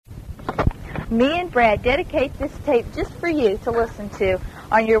Me and Brad dedicate this tape just for you to listen to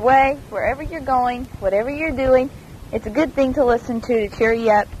on your way, wherever you're going, whatever you're doing. It's a good thing to listen to cheer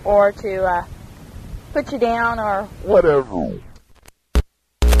you up or to put you down or whatever.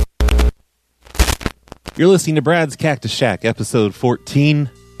 You're listening to Brad's Cactus Shack, episode 14.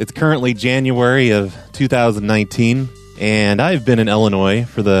 It's currently January of 2019, and I've been in Illinois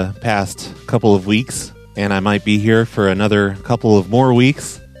for the past couple of weeks, and I might be here for another couple of more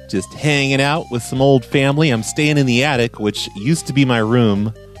weeks, just hanging out with some old family. I'm staying in the attic, which used to be my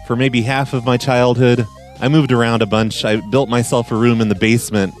room for maybe half of my childhood. I moved around a bunch. I built myself a room in the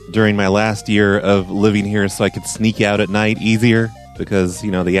basement during my last year of living here so I could sneak out at night easier because, you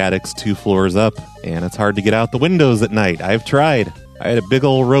know, the attic's 2 floors up and it's hard to get out the windows at night. I've tried. I had a big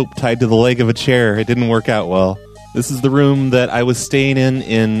old rope tied to the leg of a chair. It didn't work out well. This is the room that I was staying in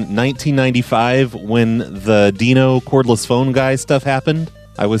 1995 when the Dino cordless phone guy stuff happened.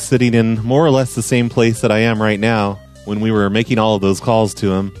 I was sitting in more or less the same place that I am right now when we were making all of those calls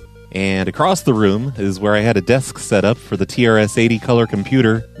to him. And across the room is where I had a desk set up for the TRS-80 color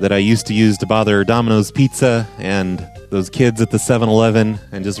computer that I used to use to bother Domino's Pizza and those kids at the 7-Eleven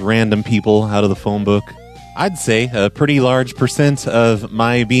and just random people out of the phone book. I'd say a pretty large percent of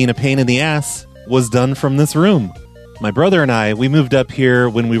my being a pain in the ass was done from this room. My brother and I, we moved up here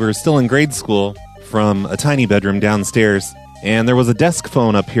when we were still in grade school from a tiny bedroom downstairs. And there was a desk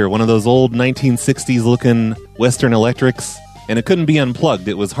phone up here, one of those old 1960s looking Western Electrics. And it couldn't be unplugged.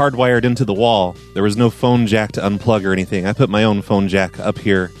 It was hardwired into the wall. There was no phone jack to unplug or anything. I put my own phone jack up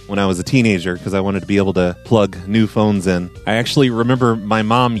here when I was a teenager because I wanted to be able to plug new phones in. I actually remember my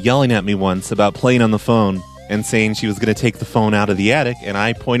mom yelling at me once about playing on the phone and saying she was going to take the phone out of the attic, and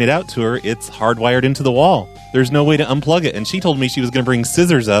I pointed out to her it's hardwired into the wall. There's no way to unplug it, and she told me she was going to bring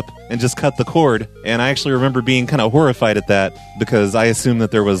scissors up and just cut the cord, and I actually remember being kind of horrified at that because I assumed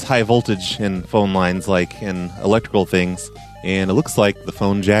that there was high voltage in phone lines, like in electrical things, and it looks like the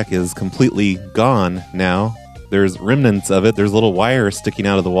phone jack is completely gone now. There's remnants of it. There's a little wire sticking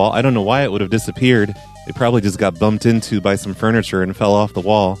out of the wall. I don't know why it would have disappeared. It probably just got bumped into by some furniture and fell off the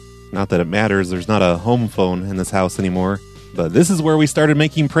wall. Not that it matters, there's not a home phone in this house anymore. But this is where we started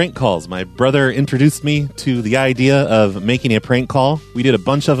making prank calls. My brother introduced me to the idea of making a prank call. We did a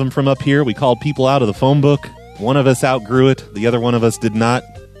bunch of them from up here. We called people out of the phone book. One of us outgrew it, the other one of us did not.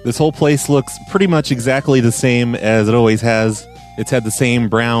 This whole place looks pretty much exactly the same as it always has. It's had the same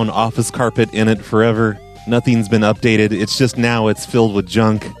brown office carpet in it forever. Nothing's been updated. It's just now it's filled with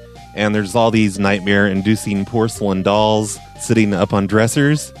junk. And there's all these nightmare-inducing porcelain dolls sitting up on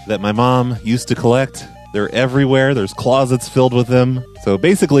dressers that my mom used to collect. They're everywhere. There's closets filled with them. So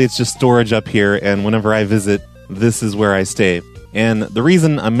basically it's just storage up here, and whenever I visit, this is where I stay. And the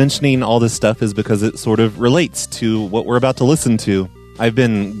reason I'm mentioning all this stuff is because it sort of relates to what we're about to listen to. I've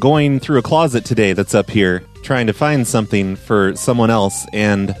been going through a closet today that's up here, trying to find something for someone else,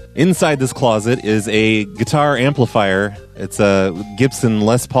 and inside this closet is a guitar amplifier. It's a Gibson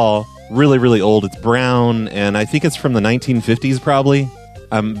Les Paul, really, really old. It's brown, and I think it's from the 1950s probably.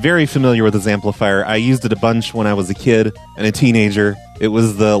 I'm very familiar with this amplifier. I used it a bunch when I was a kid and a teenager. It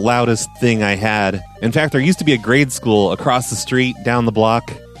was the loudest thing I had. In fact, there used to be a grade school across the street, down the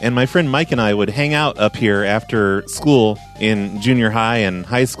block, and my friend Mike and I would hang out up here after school in junior high and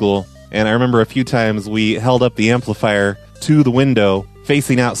high school. And I remember a few times we held up the amplifier to the window,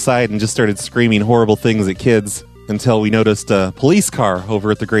 facing outside, and just started screaming horrible things at kids until we noticed a police car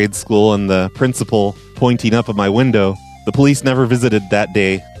over at the grade school and the principal pointing up at my window. The police never visited that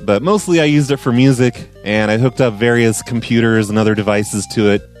day, but mostly I used it for music, and I hooked up various computers and other devices to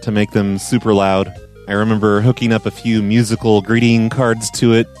it to make them super loud. I remember hooking up a few musical greeting cards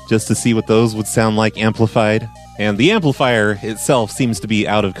to it just to see what those would sound like amplified. And the amplifier itself seems to be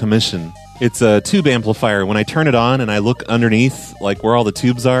out of commission. It's a tube amplifier. When I turn it on and I look underneath, like where all the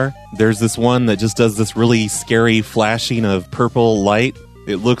tubes are, there's this one that just does this really scary flashing of purple light.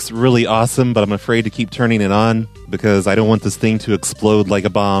 It looks really awesome, but I'm afraid to keep turning it on because I don't want this thing to explode like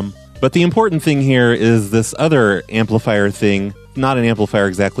a bomb. But the important thing here is this other amplifier thing. Not an amplifier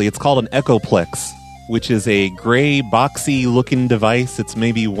exactly. It's called an Echoplex, which is a gray, boxy-looking device. It's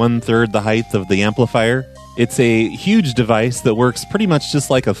maybe 1/3 the height of the amplifier. It's a huge device that works pretty much just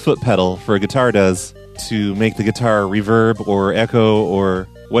like a foot pedal for a guitar does to make the guitar reverb or echo or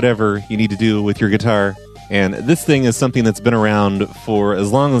whatever you need to do with your guitar. And this thing is something that's been around for as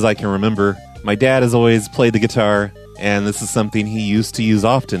long as I can remember. My dad has always played the guitar, and this is something he used to use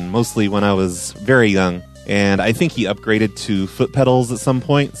often, mostly when I was very young. And I think he upgraded to foot pedals at some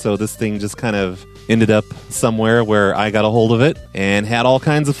point, so this thing just kind of ended up somewhere where I got a hold of it and had all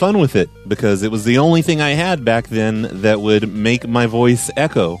kinds of fun with it because it was the only thing I had back then that would make my voice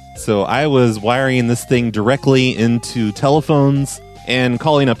echo. So I was wiring this thing directly into telephones and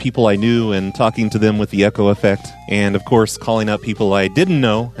calling up people I knew and talking to them with the echo effect. And, of course, calling up people I didn't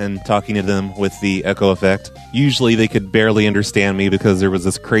know and talking to them with the echo effect. Usually they could barely understand me because there was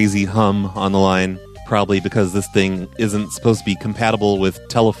this crazy hum on the line, probably because this thing isn't supposed to be compatible with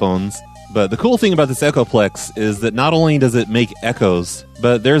telephones. But the cool thing about this Echoplex is that not only does it make echoes,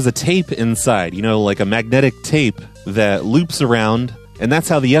 but there's a tape inside, like a magnetic tape that loops around, and that's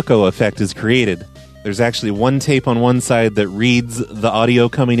how the echo effect is created. There's actually one tape on one side that reads the audio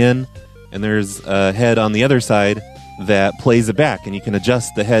coming in, and there's a head on the other side that plays it back, and you can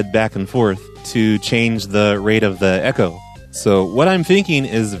adjust the head back and forth to change the rate of the echo. So what I'm thinking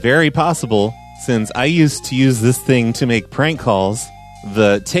is very possible, since I used to use this thing to make prank calls,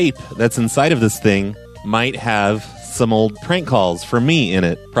 the tape that's inside of this thing might have some old prank calls from me in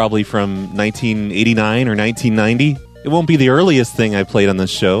it, probably from 1989 or 1990. It won't be the earliest thing I played on this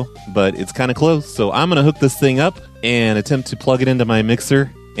show, but it's kind of close. So I'm going to hook this thing up and attempt to plug it into my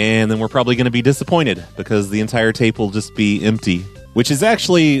mixer, and then we're probably going to be disappointed because the entire tape will just be empty, which is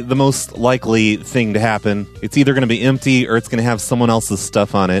actually the most likely thing to happen. It's either going to be empty or it's going to have someone else's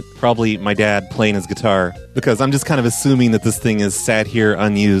stuff on it, probably my dad playing his guitar, because I'm just kind of assuming that this thing has sat here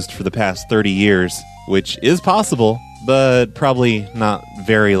unused for the past 30 years, which is possible, but probably not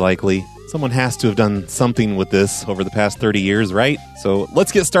very likely. Someone has to have done something with this over the past 30 years, right? So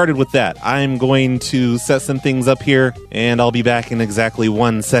let's get started with that. I'm going to set some things up here, and I'll be back in exactly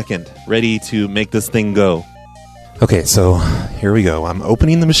 1 second, ready to make this thing go. Okay, so here we go. I'm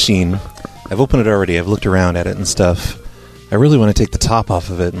opening the machine. I've opened it already. I've looked around at it and stuff. I really want to take the top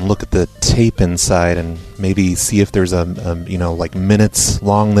off of it and look at the tape inside and maybe see if there's like minutes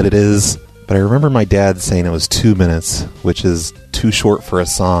long that it is. But I remember my dad saying it was 2 minutes, which is too short for a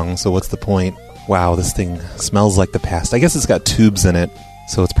song, so what's the point? Wow, this thing smells like the past. I guess it's got tubes in it,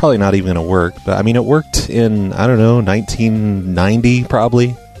 so it's probably not even going to work. But, I mean, it worked in, 1990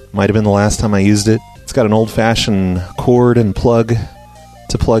 probably. Might have been the last time I used it. It's got an old-fashioned cord and plug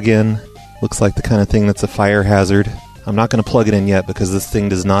to plug in. Looks like the kind of thing that's a fire hazard. I'm not going to plug it in yet because this thing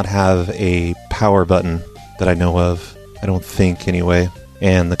does not have a power button that I know of. I don't think, anyway.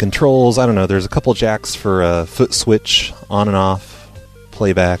 And the controls, I don't know, there's a couple jacks for a foot switch, on and off,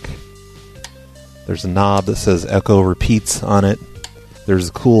 playback. There's a knob that says Echo Repeats on it. There's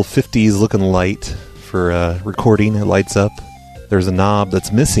a cool 50s looking light for recording, it lights up. There's a knob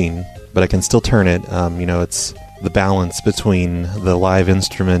that's missing, but I can still turn it. It's the balance between the live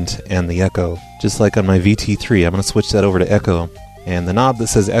instrument and the echo. Just like on my VT3, I'm going to switch that over to echo. And the knob that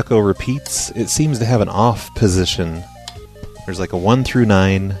says Echo Repeats, it seems to have an off position. There's like a 1 through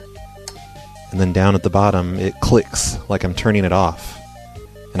 9, and then down at the bottom it clicks like I'm turning it off.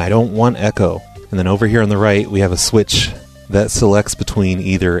 And I don't want echo. And then over here on the right we have a switch that selects between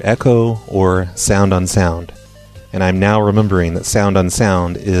either echo or sound on sound. And I'm now remembering that sound on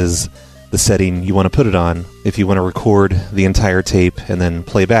sound is the setting you want to put it on if you want to record the entire tape and then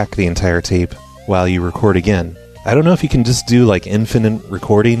play back the entire tape while you record again. I don't know if you can just do like infinite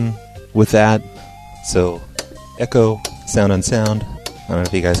recording with that. So echo, sound on sound. I don't know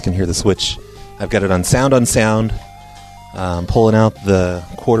if you guys can hear the switch. I've got it on sound on sound. Pulling out the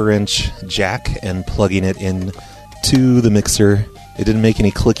 1/4-inch jack and plugging it in to the mixer. It didn't make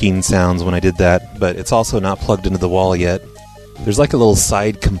any clicking sounds when I did that, but it's also not plugged into the wall yet. There's like a little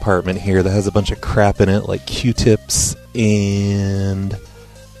side compartment here that has a bunch of crap in it, like Q-tips and...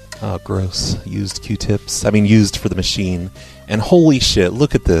 oh, gross. Used Q-tips. Used for the machine. And holy shit,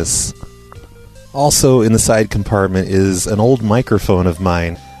 look at this. Also in the side compartment is an old microphone of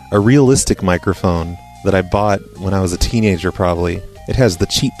mine, a realistic microphone that I bought when I was a teenager probably. It has the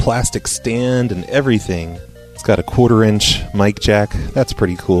cheap plastic stand and everything. It's got a 1/4-inch mic jack. That's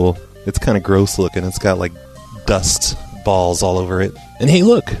pretty cool. It's kind of gross looking. It's got like dust balls all over it. And hey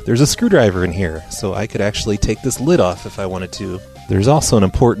look, there's a screwdriver in here, so I could actually take this lid off if I wanted to. There's also an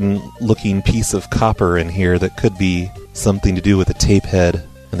important looking piece of copper in here that could be something to do with a tape head.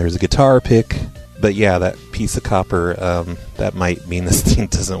 And there's a guitar pick. But yeah, that piece of copper, that might mean this thing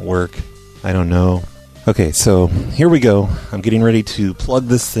doesn't work. I don't know. Okay, so here we go. I'm getting ready to plug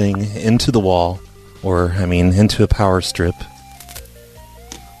this thing into the wall. Into a power strip.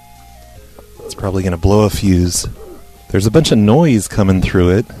 It's probably going to blow a fuse. There's a bunch of noise coming through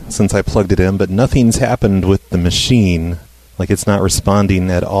it since I plugged it in, but nothing's happened with the machine. Like, it's not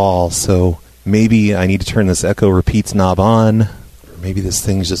responding at all, so maybe I need to turn this Echo Repeats knob on. Maybe this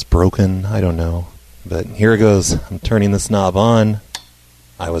thing's just broken. I don't know. But here it goes. I'm turning this knob on.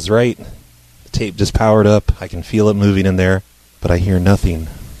 I was right. The tape just powered up. I can feel it moving in there, but I hear nothing.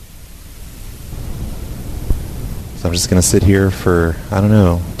 So I'm just going to sit here for,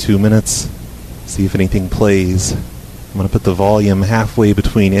 2 minutes, see if anything plays. I'm going to put the volume halfway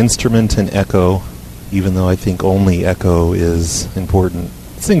between instrument and echo, even though I think only echo is important.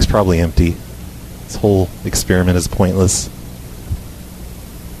 This thing's probably empty. This whole experiment is pointless.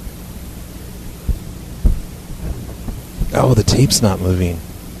 Oh, the tape's not moving.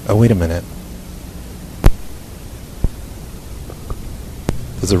 Oh, wait a minute.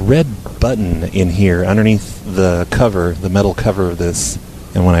 There's a red button in here underneath the cover, the metal cover of this,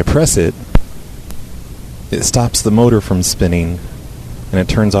 and when I press it, it stops the motor from spinning, and it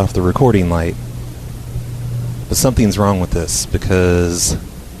turns off the recording light. But something's wrong with this, because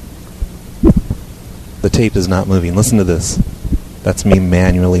the tape is not moving. Listen to this. That's me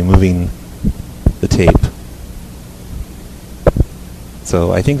manually moving the tape.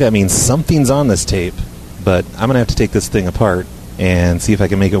 So I think that means something's on this tape, but I'm going to have to take this thing apart and see if I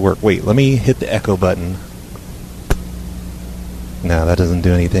can make it work. Wait, let me hit the echo button. No, that doesn't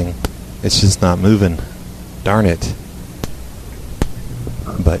do anything. It's just not moving. Darn it.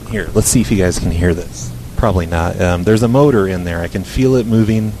 But here, let's see if you guys can hear this. Probably not. There's a motor in there. I can feel it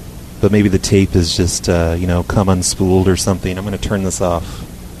moving, but maybe the tape is just, come unspooled or something. I'm going to turn this off,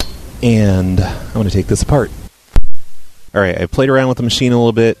 and I'm going to take this apart. All right, I played around with the machine a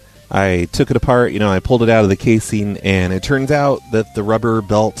little bit. I took it apart, I pulled it out of the casing, and it turns out that the rubber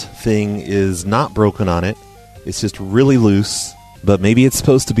belt thing is not broken on it. It's just really loose, but maybe it's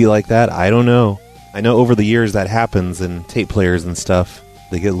supposed to be like that. I don't know. I know over the years that happens in tape players and stuff.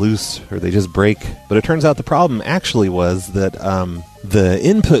 They get loose or they just break. But it turns out the problem actually was that the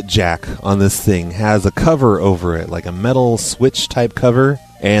input jack on this thing has a cover over it, like a metal switch type cover.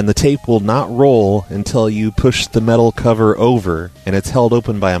 And the tape will not roll until you push the metal cover over, and it's held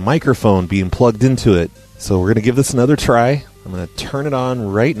open by a microphone being plugged into it. So we're going to give this another try. I'm going to turn it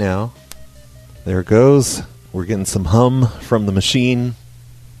on right now. There it goes. We're getting some hum from the machine.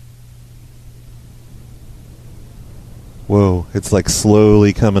 Whoa, it's like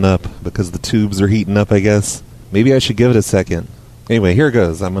slowly coming up because the tubes are heating up, I guess. Maybe I should give it a second. Anyway, here it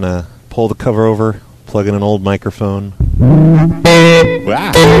goes. I'm going to pull the cover over, plug in an old microphone.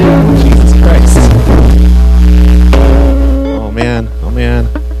 Wow! Jesus Christ. Oh man.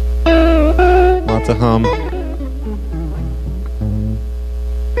 Lots of hum.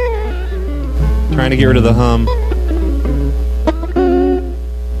 Trying to get rid of the hum.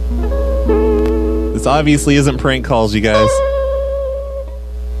 This obviously isn't prank calls, you guys.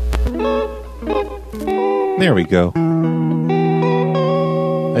 There we go.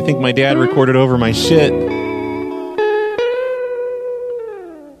 I think my dad recorded over my shit.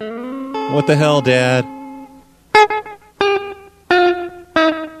 What the hell, Dad?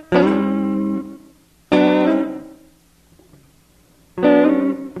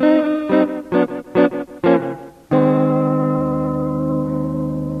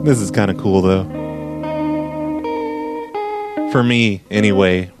 This is kind of cool, though. For me,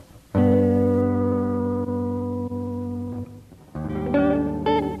 anyway.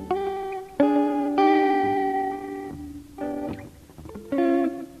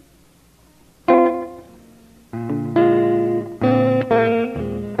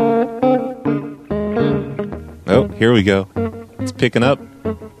 Oh, here we go. It's picking up.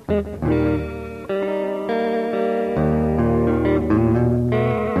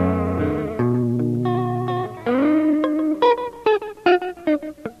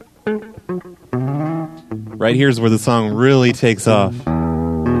 Right here's where the song really takes off. I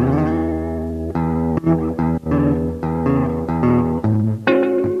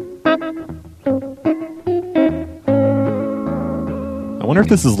wonder if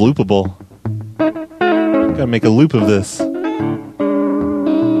this is loopable. Gotta make a loop of this.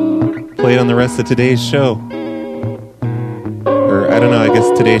 Play it on the rest of today's show. Or, I don't know, I guess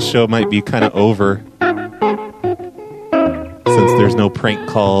today's show might be kind of over. Since there's no prank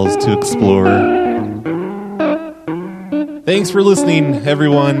calls to explore. Thanks for listening,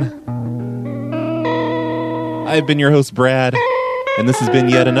 everyone. I've been your host, Brad, and this has been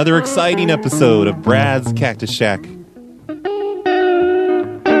yet another exciting episode of Brad's Cactus Shack.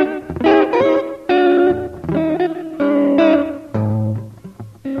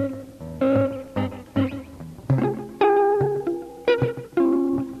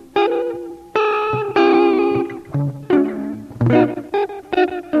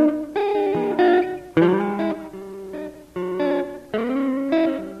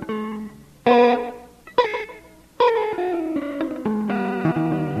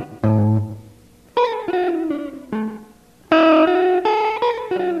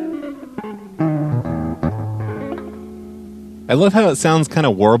 I love how it sounds kind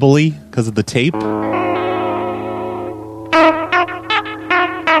of warbly because of the tape. Wait,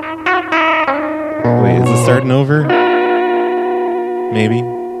 is it starting over? Maybe.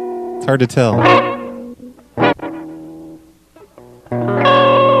 It's hard to tell.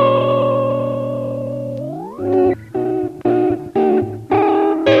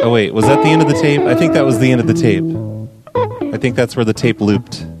 Oh wait, was that the end of the tape? I think that was the end of the tape. I think that's where the tape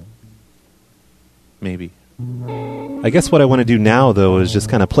looped. Maybe. I guess what I want to do now, though, is just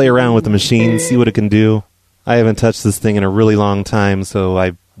kind of play around with the machine, see what it can do. I haven't touched this thing in a really long time, so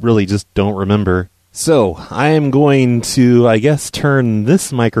I really just don't remember. So, I am going to, I guess, turn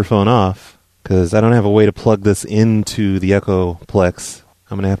this microphone off, because I don't have a way to plug this into the Echoplex.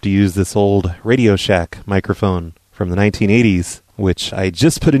 I'm going to have to use this old Radio Shack microphone from the 1980s, which I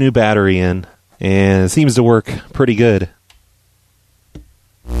just put a new battery in, and it seems to work pretty good.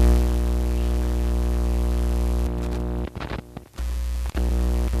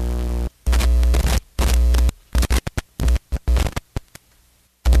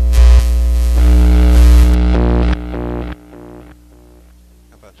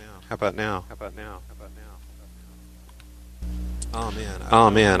 How about now? Oh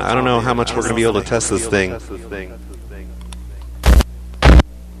man, I don't know how much we're going to be able to test this thing.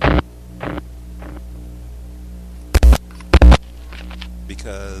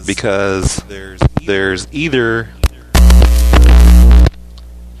 Because there's either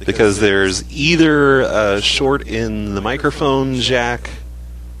a short in the microphone jack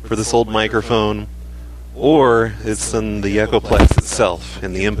for this old microphone, or it's in the Echoplex itself,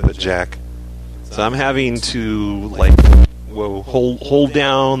 in the input jack. So I'm having to, hold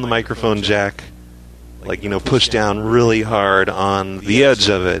down the microphone jack, push down really hard on the edge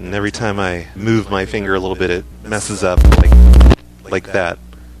of it, and every time I move my finger a little bit, it messes up, like that.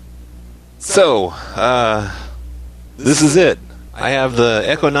 So, this is it. I have the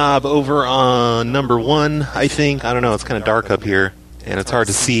Echo knob over on number 1, I think. I don't know, it's kind of dark up here. And it's hard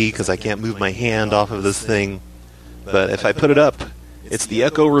to see because I can't move my hand off of this thing. But if I put it up, it's the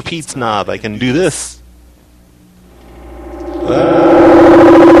Echo Repeats knob. I can do this.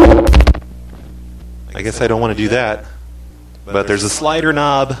 I guess I don't want to do that. But there's a slider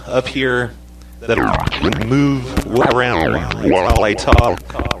knob up here that'll move around while I talk,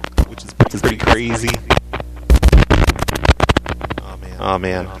 which is pretty crazy. Oh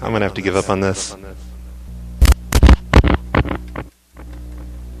man, I'm going to have to give up on this.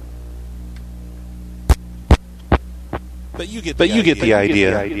 But you get the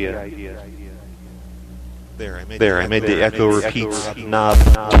idea. There, I made the Echo Repeats knob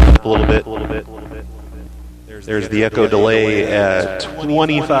up a little bit. There's the Echo delay at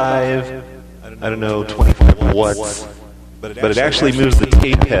 25, 25 watts. But it actually moves the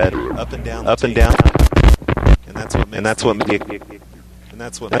tape head up and down. And that's what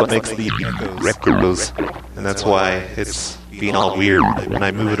makes the echoes. And that's why it's being all weird when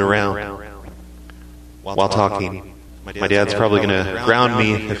I move it around while talking. My dad's probably going to ground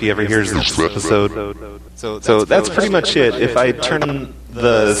me if he ever hears this episode. So that's pretty much it. If I turn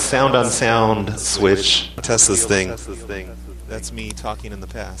the sound on sound switch, test this thing. That's me talking in the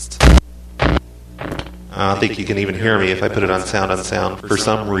past. I don't think you can even hear me if I put it on sound for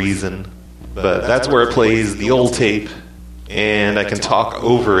some reason. But that's where it plays the old tape, and I can talk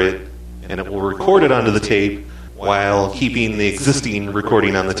over it, and it will record it onto the tape while keeping the existing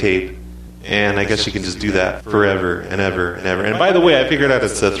recording on the tape. And I guess you can just do that forever and ever and ever. And by the way, I figured out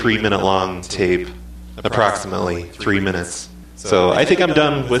it's a 3-minute long tape, approximately 3 minutes. So I think I'm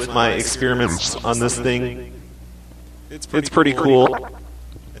done with my experiments on this thing. It's pretty cool.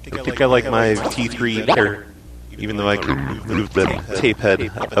 I think I like my T3 better, even though I can move the tape head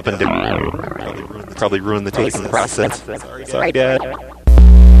up and down. Probably ruin the tape in the process. Sorry, Dad.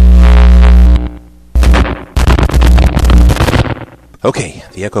 Okay,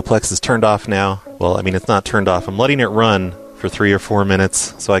 the Echoplex is turned off now. Well, I mean, it's not turned off. I'm letting it run for 3 or 4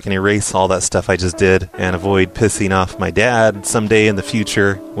 minutes so I can erase all that stuff I just did and avoid pissing off my dad someday in the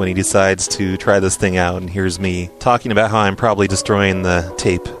future when he decides to try this thing out and hears me talking about how I'm probably destroying the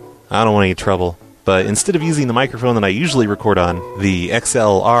tape. I don't want any trouble. But instead of using the microphone that I usually record on, the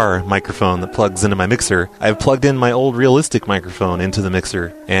XLR microphone that plugs into my mixer, I've plugged in my old realistic microphone into the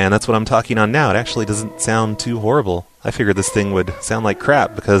mixer, and that's what I'm talking on now. It actually doesn't sound too horrible. I figured this thing would sound like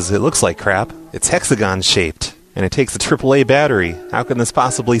crap because it looks like crap. It's hexagon-shaped, and it takes a AAA battery. How can this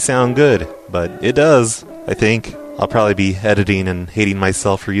possibly sound good? But it does, I think. I'll probably be editing and hating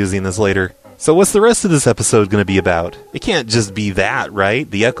myself for using this later. So what's the rest of this episode going to be about? It can't just be that, right?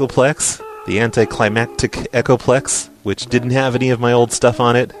 The Echoplex? The anticlimactic Echoplex, which didn't have any of my old stuff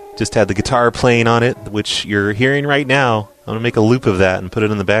on it, just had the guitar playing on it, which you're hearing right now. I'm going to make a loop of that and put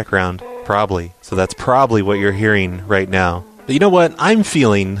it in the background. Probably. So that's probably what you're hearing right now. But you know what? I'm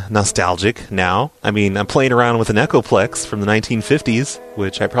feeling nostalgic now. I mean, I'm playing around with an Echoplex from the 1950s,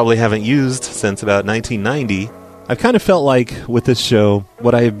 which I probably haven't used since about 1990. I've kind of felt like, with this show,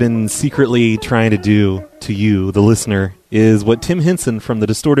 what I've been secretly trying to do to you, the listener, is what Tim Henson from the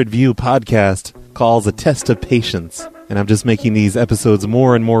Distorted View podcast calls a test of patience. And I'm just making these episodes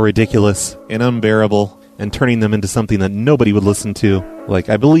more and more ridiculous and unbearable and turning them into something that nobody would listen to. Like,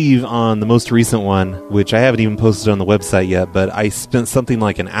 I believe on the most recent one, which I haven't even posted on the website yet, but I spent something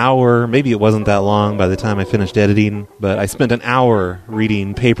like an hour, maybe it wasn't that long by the time I finished editing, but I spent an hour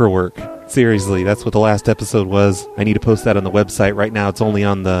reading Paperwork. Seriously, that's what the last episode was. I need to post that on the website. Right now it's only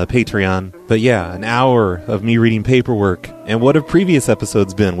on the Patreon. But yeah, an hour of me reading Paperwork. And what have previous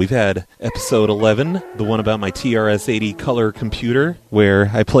episodes been? We've had episode 11, the one about my TRS-80 color computer,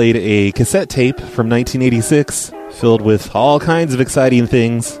 where I played a cassette tape from 1986 filled with all kinds of exciting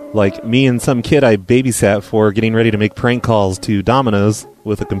things, like me and some kid I babysat for getting ready to make prank calls to Domino's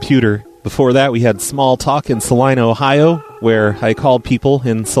with a computer. Before that, we had Small Talk in Salina, Ohio, where I called people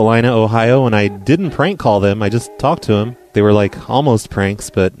in Salina, Ohio, and I didn't prank call them, I just talked to them. They were like almost pranks,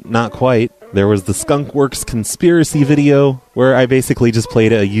 but not quite. There was the Skunkworks conspiracy video, where I basically just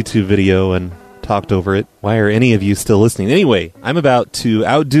played a YouTube video and talked over it. Why are any of you still listening? Anyway, I'm about to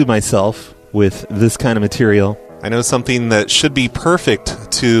outdo myself with this kind of material. I know something that should be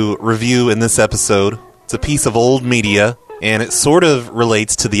perfect to review in this episode. It's a piece of old media, and it sort of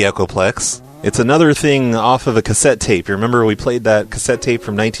relates to the Echoplex. It's another thing off of a cassette tape. You remember we played that cassette tape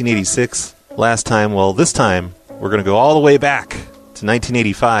from 1986 last time? Well, this time, we're going to go all the way back to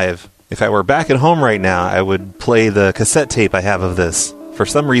 1985. If I were back at home right now, I would play the cassette tape I have of this. For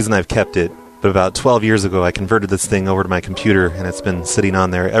some reason, I've kept it. But about 12 years ago, I converted this thing over to my computer, and it's been sitting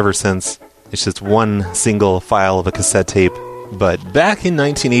on there ever since. It's just one single file of a cassette tape. But back in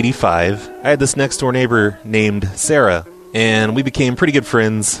 1985, I had this next-door neighbor named Sarah, and we became pretty good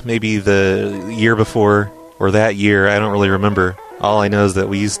friends, maybe the year before, or that year, I don't really remember. All I know is that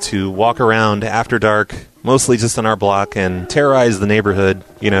we used to walk around after dark, mostly just on our block, and terrorize the neighborhood.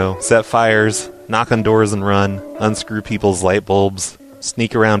 You know, set fires, knock on doors and run, unscrew people's light bulbs,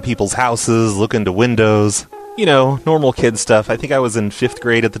 sneak around people's houses, look into windows. You know, normal kid stuff. I think I was in 5th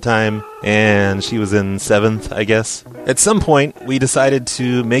grade at the time, and she was in 7th, I guess. At some point, we decided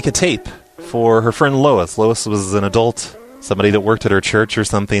to make a tape for her friend Lois. Lois was an adult, somebody that worked at her church or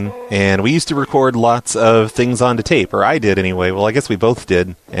something, and we used to record lots of things onto tape, or I did anyway. Well, I guess we both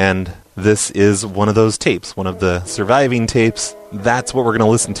did, and this is one of those tapes, one of the surviving tapes. That's what we're going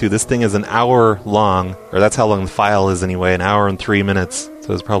to listen to. This thing is an hour long, or that's how long the file is anyway, an hour and 3 minutes,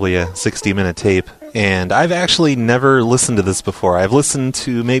 so it's probably a 60-minute tape. And I've actually never listened to this before. I've listened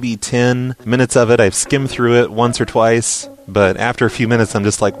to maybe 10 minutes of it. I've skimmed through it once or twice. But after a few minutes, I'm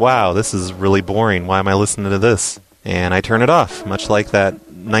just like, wow, this is really boring. Why am I listening to this? And I turn it off, much like that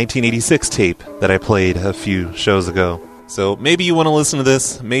 1986 tape that I played a few shows ago. So maybe you want to listen to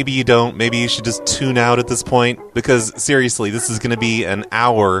this, maybe you don't, maybe you should just tune out at this point, because seriously, this is going to be an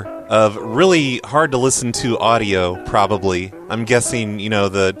hour of really hard to listen to audio, probably. I'm guessing, you know,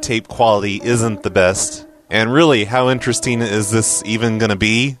 the tape quality isn't the best. And really, how interesting is this even going to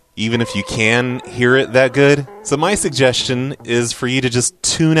be, even if you can hear it that good? So my suggestion is for you to just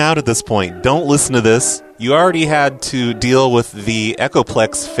tune out at this point. Don't listen to this. You already had to deal with the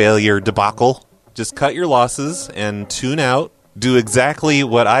Echoplex failure debacle. Just cut your losses and tune out. Do exactly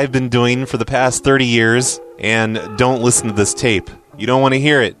what I've been doing for the past 30 years, and don't listen to this tape. You don't want to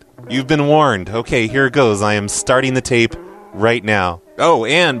hear it. You've been warned. Okay, here it goes. I am starting the tape right now. Oh,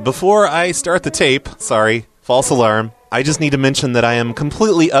 and before I start the tape, sorry, false alarm, I just need to mention that I am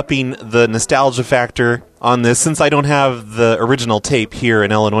completely upping the nostalgia factor on this since I don't have the original tape here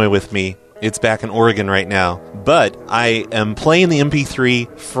in Illinois with me. It's back in Oregon right now. But I am playing the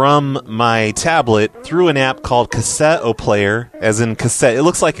MP3 from my tablet through an app called Cassette-O-Player, as in cassette. It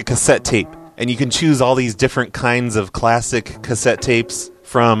looks like a cassette tape. And you can choose all these different kinds of classic cassette tapes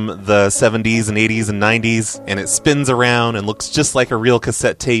from the 70s and 80s and 90s. And it spins around and looks just like a real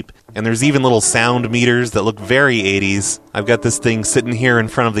cassette tape. And there's even little sound meters that look very 80s. I've got this thing sitting here in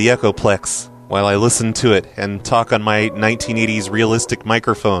front of the Echoplex while I listen to it and talk on my 1980s realistic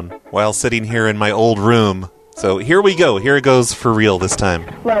microphone while sitting here in my old room. So here we go. Here it goes for real this time.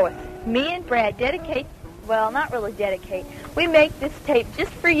 Lois, me and Brad dedicate, well, not really dedicate. We make this tape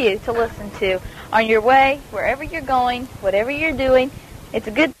just for you to listen to on your way, wherever you're going, whatever you're doing. It's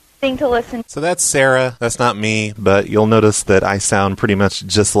a good thing to listen to. So that's Sarah. That's not me, but you'll notice that I sound pretty much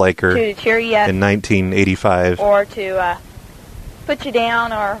just like her to cheer you up in 1985. Or to put you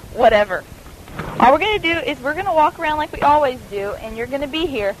down or whatever. All we're going to do is we're going to walk around like we always do, and you're going to be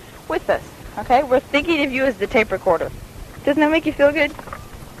here with us, okay? We're thinking of you as the tape recorder. Doesn't that make you feel good?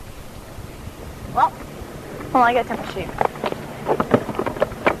 Well, hold on, I got time to shoot.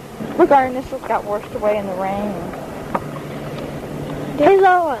 Look, our initials got washed away in the rain. Hey,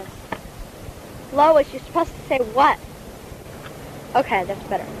 Lois. Lois, you're supposed to say what? Okay, that's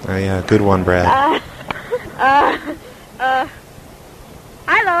better. Oh, yeah, good one, Brad. Hi,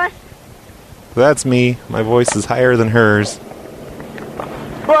 Lois. That's me. My voice is higher than hers.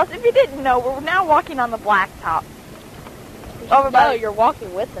 Well, if you didn't know, we're now walking on the blacktop. You're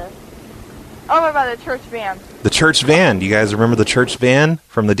walking with us. Over by the church van. The church van. Do you guys remember the church van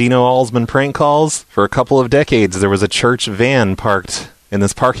from the Dino Alsman prank calls? For a couple of decades, there was a church van parked in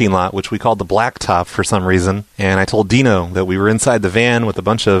this parking lot, which we called the Blacktop for some reason. And I told Dino that we were inside the van with a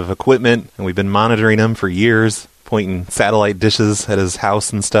bunch of equipment, and we've been monitoring him for years, pointing satellite dishes at his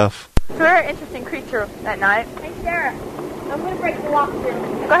house and stuff. It's a very interesting creature that night. Hey, Sarah. I'm going to break the lock here.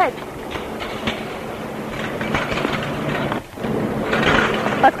 Go ahead.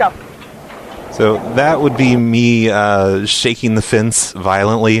 Let's go. So that would be me shaking the fence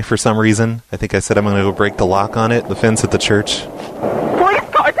violently for some reason. I think I said I'm going to go break the lock on it, the fence at the church. Police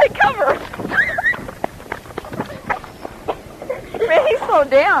car, take cover! Man, he slowed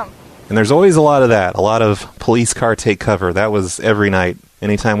down. And there's always a lot of that, a lot of police car take cover. That was every night.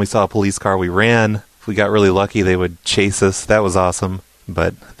 Anytime we saw a police car, we ran. If we got really lucky, they would chase us. That was awesome.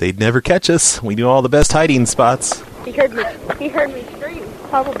 But they'd never catch us. We knew all the best hiding spots. He heard me scream.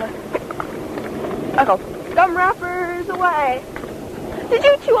 Probably. Okay. Gum wrappers away. Did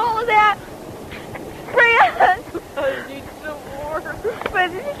you chew all of that? Fran! I need some more.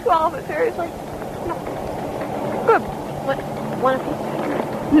 But did you chew all of it, seriously? No. Good. One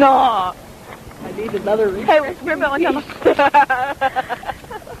piece? No. I need another reach. Hey, remember one time?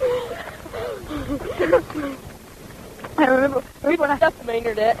 I remember when Stuff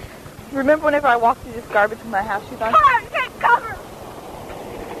Maynard it. Remember whenever I walked through this garbage in my house, she's like, "Come on, take cover!"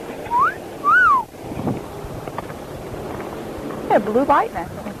 Yeah, blue light now.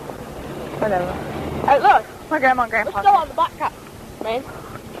 Whatever. Hey, look, my grandma and grandpa. We're still on the blacktop, man.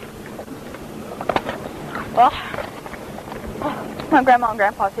 Oh, my grandma and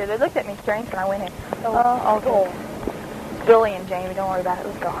grandpa's here. They looked at me strange when I went in. Oh, okay. Billy and Jamie, don't worry about it.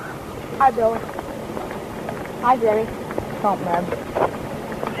 Let's go. Hi, Billy. Hi, Jenny. Don't mad.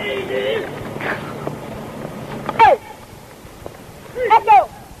 Hey! Echo!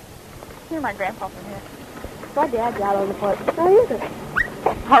 Hear my grandpa from here. My dad's out on the porch. How is it?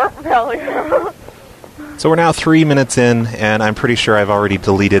 Heart failure. So we're now 3 minutes in, and I'm pretty sure I've already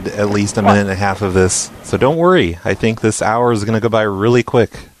deleted at least a minute and a half of this. So don't worry. I think this hour is going to go by really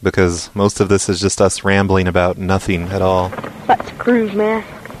quick, because most of this is just us rambling about nothing at all. Let's cruise, man.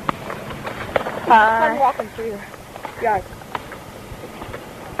 I'm walking through the yard.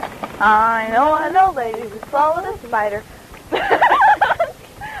 I know, ladies, who swallowed a spider.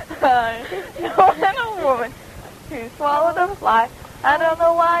 I know a woman who swallowed a fly. I don't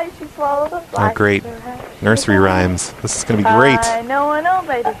know why she swallowed a fly. Oh, great. Nursery rhymes. This is going to be great. I know a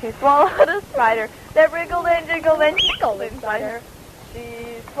lady who swallowed a spider that wriggled and jiggled and tickled inside her.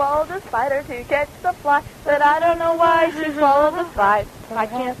 She swallowed a spider to catch the fly, but I don't know why she swallowed the fly. I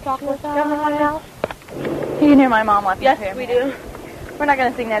can't talk with God. You can hear my mom laughing. Yes, we do. We're not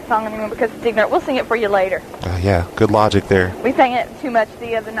going to sing that song anymore because it's ignorant. We'll sing it for you later. Yeah, good logic there. We sang it too much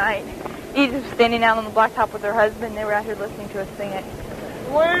the other night. Edith was standing out on the blacktop with her husband. They were out here listening to us sing it.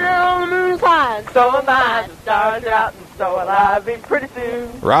 We're on the moon's high, So am I. The stars are out and so will I be pretty soon.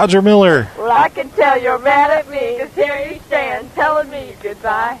 Roger Miller. Well, I can tell you're mad at me, 'cause here you stand telling me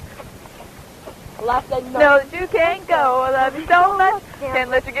goodbye. Last thing you Know that you can't go. I love you so much. Can't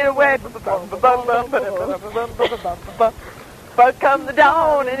let you get away. But come the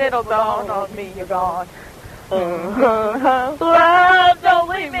dawn and it'll dawn on me you're gone. Love, don't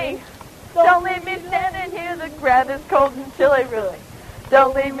leave me. Don't leave me standing here. The ground is cold and chilly, really.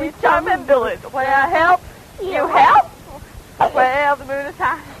 Don't leave me charming Billy. The way I help, you help. Well, the moon is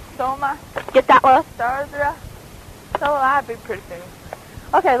high. So am I. get that one. Stars are up. So will I be pretty soon.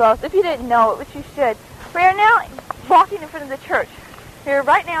 Okay, Lois, if you didn't know it, which you should, we are now walking in front of the church. We're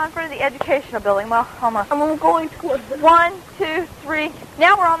right now in front of the educational building. Well, almost. And we're going towards the 1, 2, 3.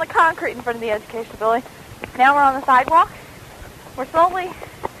 Now we're on the concrete in front of the educational building. Now we're on the sidewalk. We're slowly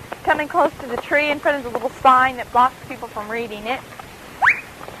coming close to the tree in front of the little sign that blocks people from reading it.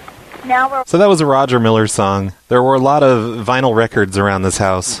 Now we're... So that was a Roger Miller song. There were a lot of vinyl records around this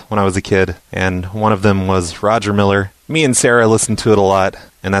house when I was a kid, and one of them was Roger Miller. Me and Sarah listened to it a lot,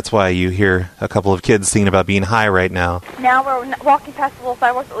 and that's why you hear a couple of kids singing about being high right now. Now we're walking past the little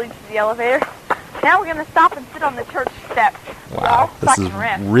sidewalk that leads to the elevator. Now we're going to stop and sit on the church steps. Wow, So this I is can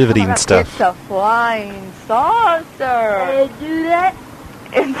rest. riveting It's stuff. a flying saucer. do that.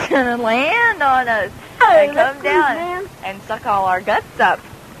 It's going to land on us and come down and suck all our guts up.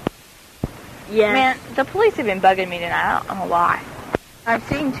 Yeah. Man, the police have been bugging me tonight. I don't know why. I've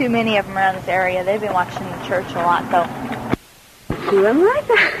seen too many of them around this area. They've been watching the church a lot, though. Do them like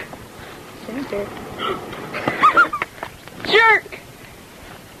that. Jerk!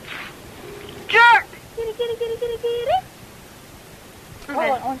 Jerk! Kitty, kitty, kitty, kitty, kitty.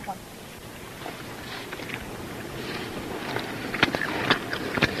 Okay. Oh, orange one.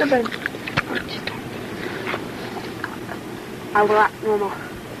 I will act normal.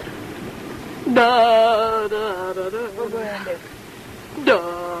 Da, da, da, da. What are we going to do?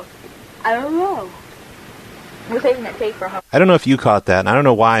 Da. I don't know. We're taking that tape for home. I don't know if you caught that, and I don't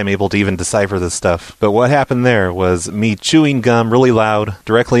know why I'm able to even decipher this stuff, but what happened there was me chewing gum really loud,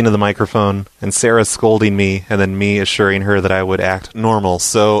 directly into the microphone, and Sarah scolding me, and then me assuring her that I would act normal.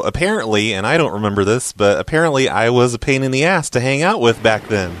 So apparently, and I don't remember this, but apparently I was a pain in the ass to hang out with back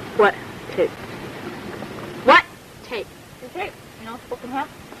then. What? Tape. What? Tape. The tape. You know, split in half.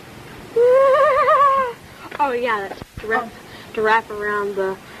 Oh, yeah, that's to wrap around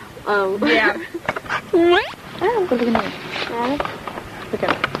the... Yeah. What? Oh, what are we going to do?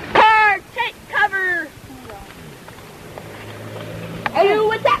 Okay. Car tape cover! Hey,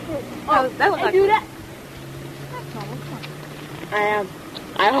 what's that? Oh, that looks like... do that. I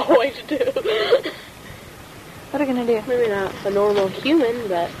always do. What are we going to do? Maybe not a normal human,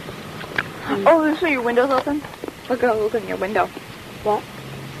 but... Oh, so your window's open? Look in your window. What?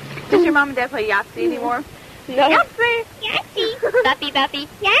 Does your mom and dad play Yahtzee anymore? No. Yahtzee! Yahtzee! Buffy, Buffy,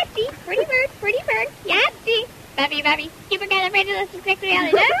 Yahtzee! Pretty bird, Yahtzee! Buffy, Buffy,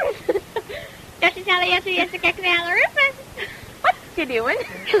 supercalifragilisticexpialidocious! Justicaliacidiasticaxpialidocious! What you doing?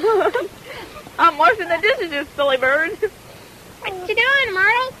 I'm washing the dishes, you silly bird. What you doing,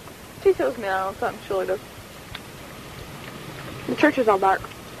 Myrtle? She shows me out something silly does. The church is all dark.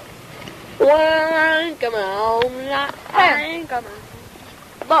 One, come on, Hey. come on.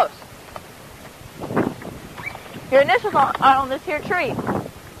 Lois. Your initials are on this here tree.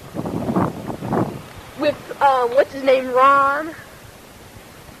 With, what's his name, Ron?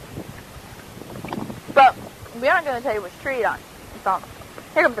 But we aren't going to tell you which tree it's on.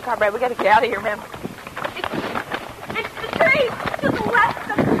 Here comes the car, Brad. We got to get out of here, man. It's the tree to the left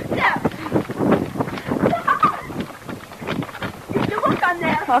of the steps. You should look on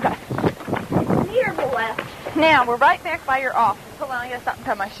there. Okay. Near the left. Now, we're right back by your office. Hold on, I got to stop and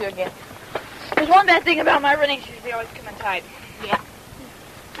tie my shoe again. There's one bad thing about my running shoes. They always come untied. Yeah.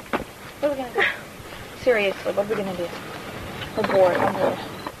 What are we going to do? Seriously, what are we going to do? We're bored. I'm bored.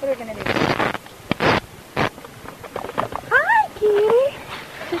 What are we going to do? Hi, kitty.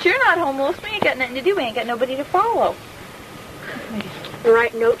 Since you're not homeless, we ain't got nothing to do. We ain't got nobody to follow. You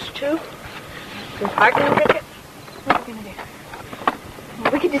write notes, too? I can pick it. What are we going to do?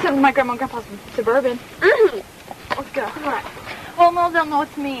 We could do something with my grandma and grandpa's Suburban. Let's go. Come on. Well, no, they'll know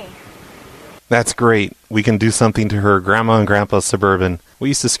it's me. That's great. We can do something to her grandma and grandpa's Suburban. We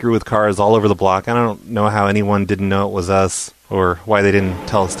used to screw with cars all over the block. I don't know how anyone didn't know it was us, or why they didn't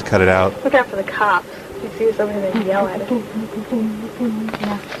tell us to cut it out. Look out for the cops. You see us over here, they yell at us. That's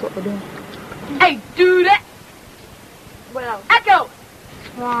what we're doing. Hey, do that! What else? Echo!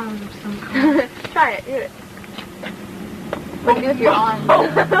 Try it. Do it. What do you do with your arm?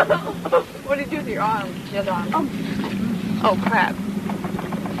 What do you do with your arm? The other arm. Oh, crap.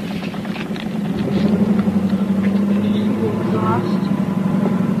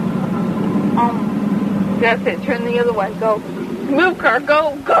 That's it. Turn the other way. Go. Move, car.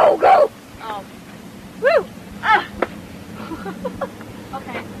 Go. Go. Go. Woo. Ah.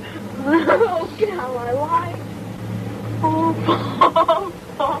 Okay. Oh, get out of my life.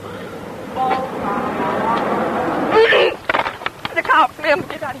 The cops, man.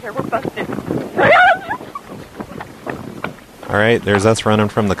 Get out of here. We're busted. All right, there's us running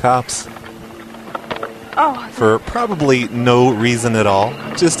from the cops. Oh, For probably no reason at all,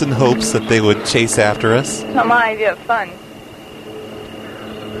 just in hopes that they would chase after us. it's not my idea of fun.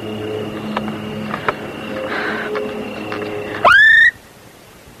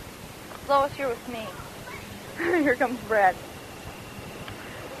 Lois, you're with me. Here comes Brad.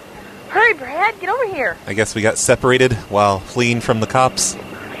 Hurry, Brad, get over here. I guess we got separated while fleeing from the cops.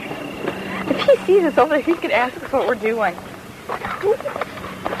 If he sees us over there, he's going to ask us what we're doing.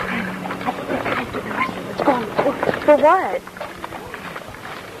 For what?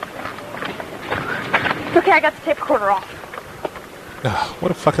 It's okay, I got the tape recorder off. Ugh,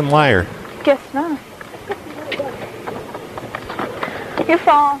 what a fucking liar. Guess not. You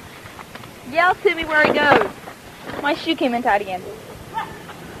fall. Yell to me where he goes. My shoe came in tight again.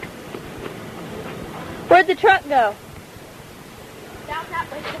 Where'd the truck go? Down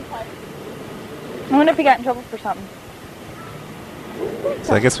that way someplace. I wonder if he got in trouble for something.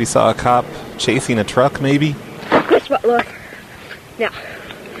 So I guess we saw a cop chasing a truck, maybe? Guess what, Lord? Now.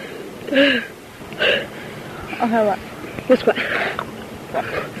 Okay, what? Guess what?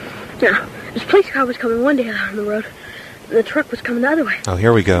 Now, this police car was coming one day down the road, and the truck was coming the other way. Oh,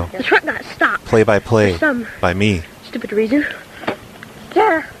 here we go. The truck got stopped. Play by play For some by me. stupid reason.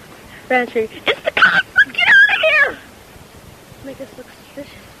 Sarah ran through. It's the cops! Let's get out of here! Make us look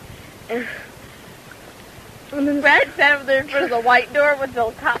suspicious. And then Brad sat over there in front of the white door with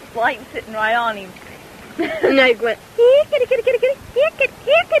the cop's light sitting right on him. and I went, here, kitty, kitty, kitty, kitty, here, kitty,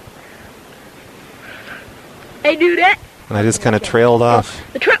 here, kitty. Hey, do that. And I just kind of trailed off.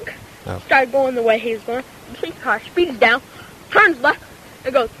 The truck Oh. started going the way he was going. The police car speeds down, turns left,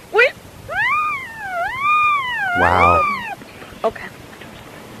 and goes, wait. Wow. Okay.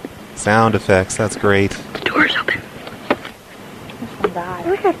 Sound effects, that's great. The door's open. This one died.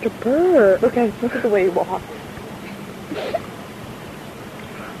 Look at the bird. Okay, look at the way he walks.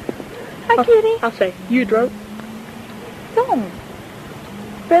 Hi, kitty. I'll say, you drove. Don't.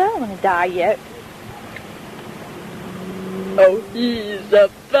 But I don't want to die yet. Oh, he's a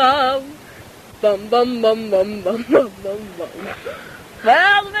bum. Bum, bum, bum, bum, bum, bum, bum, bum.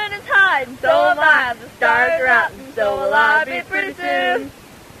 Well, the moon is hiding, so am I. The stars are out, and so will I be pretty soon.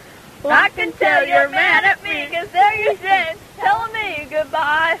 Well, I can tell you're mad at me, 'cause there you're sitting, telling me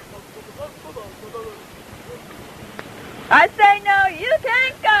goodbye. I say no, you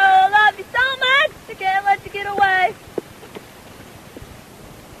can't go. I love you so much, I can't let you get away.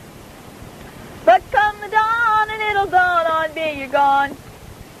 But come the dawn, and it'll dawn on me, you're gone.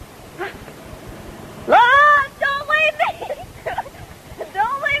 Lord, don't leave me.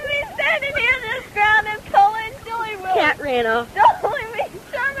 Don't leave me standing here in this ground and pulling Billy Willie. Cat ran off. Don't leave me.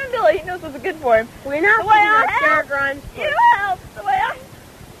 Sherman Billy, he knows what's good for him. We're not The way I putting our help. Grimes. You help. The way I...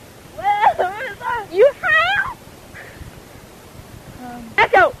 Well, where's that? You help.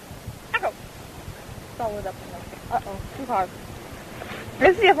 Echo. Echo. Solid up in there. Uh-oh, too hard.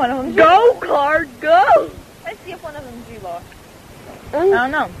 Let's see if one of them's Go, card, go. Let's see if one of them's you, Lois. I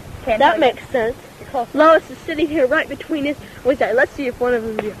don't know. Can't That tell makes sense. you. Close. Lois is sitting here right between us. We say, let's see if one of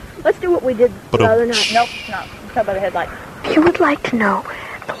them is. Let's do what we did the other night. Nope, it's not. It's not by the headlight. If you would like to know,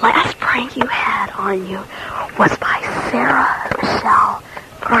 the last prank you had on you was by Sarah Michelle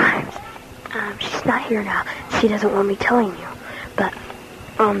Grimes. She's not here now. She doesn't want me telling you. But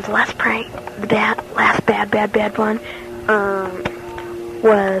the last prank, the last bad one,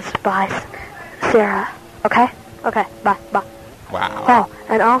 was by Sarah. Okay? Okay, bye. Wow. Oh,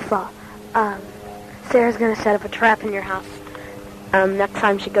 and also, Sarah's gonna set up a trap in your house. Next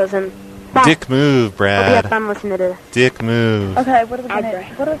time she goes in. Bye. Dick move, Hope you Brad. have fun listening to this. Dick move. Okay, what are we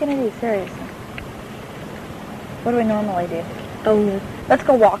Okay. gonna do? Seriously. What do we normally do? Oh, Let's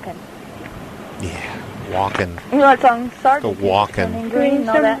go walking. Yeah, walking. You know that song? Sergeant Go walking. Turning Green,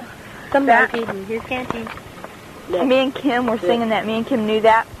 know that? somebody in his canteen. Me and Kim were singing that. Me and Kim knew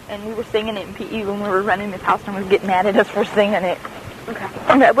that, and we were singing it in PE when we were running this house and was getting mad at us for singing it. Okay.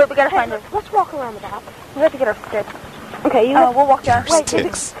 Okay, but we gotta find it. Let's walk around the back. We have to get our sticks. Okay, you We'll walk down. Wait,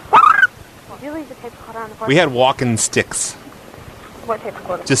 Sticks. Did you leave the tape recorder on the floor? We had walking sticks. what tape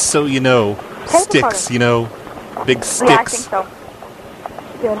recorder? Just so you know. Sticks, you know. Big Yeah, I think sticks. so.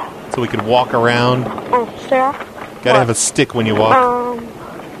 Good. So we could walk around. Oh, Sarah, Gotta have a stick when you walk.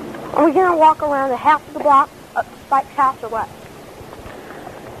 are we gonna walk around the half of the block up to Spike's house or what?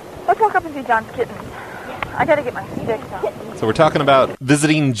 Let's walk up and see John's kittens. I gotta get my sticks out. So we're talking about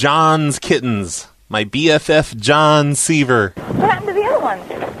visiting John's Kittens. My BFF John Seaver. What happened to the other ones?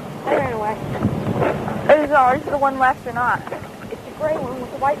 They ran away. Is the one left or not? It's the gray one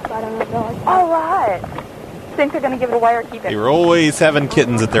with the white spot on it. All right. Think they're gonna give it away or keep it? They were always having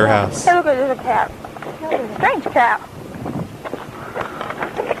kittens at their house. Hey, look, there's a cat. Strange cat.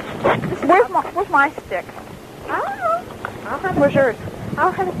 Where's my stick? I don't know. Where's yours? I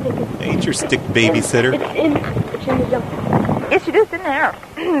don't have a stick. Ain't your stick babysitter. It's in the jump. Yes, you do. It's in there.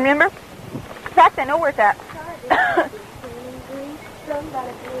 Remember? In fact, I know where it's at.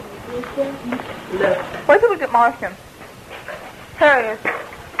 Where's the look at Martian? There it is.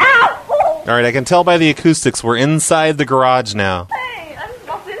 Ow! All right, I can tell by the acoustics we're inside the garage now. Hey, I just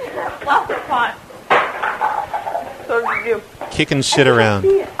walked in that flower pot. So did you. Kicking shit around.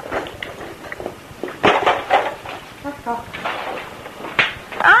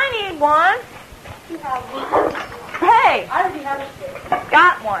 I need one. You have one. Hey, I already have a stick.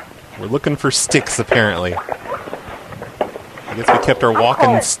 got one. We're looking for sticks, apparently. I guess we kept our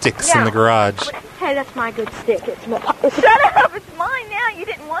walking sticks in the garage. Hey, that's my good stick. It's my. Shut up! It's mine now. You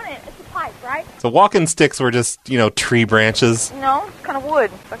didn't want it. It's a pipe, right? So walking sticks were just, tree branches. No, it's kind of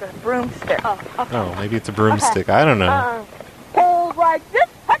wood. It's like a broomstick. Oh, okay. Oh, maybe it's a broomstick. I don't know. Hold like this.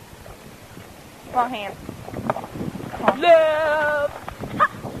 Wrong hand.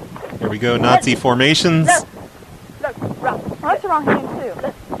 Left. Here we go, Nazi formations. Left, right. Oh, that's the wrong hand, too.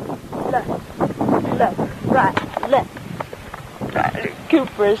 Left, right, left.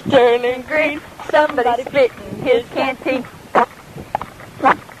 Cooper's turning green. Somebody spit in his canteen.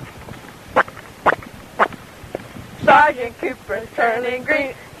 Sergeant Cooper's turning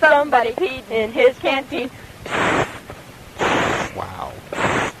green. Somebody peed in his canteen. Wow.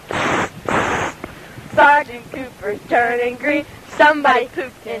 Sergeant Cooper's turning green. Somebody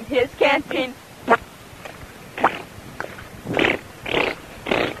pooped in his canteen.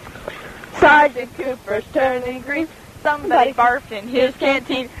 Sergeant Cooper's turning green. Somebody barfed in his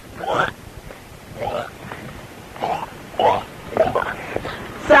canteen.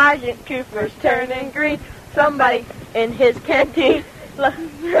 Sergeant Cooper's turning green. Somebody in his canteen.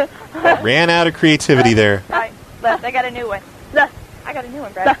 Ran out of creativity there. Right, left. I got a new one. Left. I got a new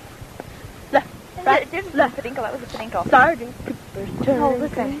one, Brad. Left. This is a Pedinko. That was a Pedinko. Sergeant Cooper's turning. Oh,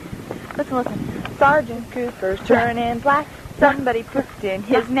 listen. Listen. Sergeant Cooper's turning black. Somebody pooped in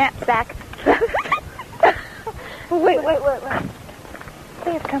his knapsack. Wait.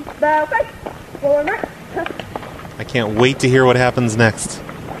 Say it's come. I can't wait to hear what happens next.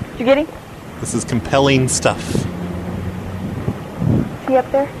 You getting? This is compelling stuff. See up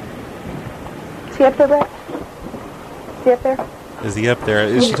there? See up there, Brett? See up there? Is he up there?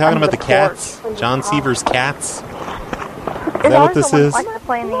 Is she talking about the cats? John Seaver's cats? Is that what this is? Likes to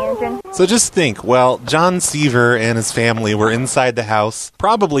play in the engine. So just think, well, John Seaver and his family were inside the house,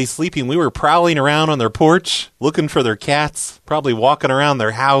 probably sleeping. We were prowling around on their porch, looking for their cats, probably walking around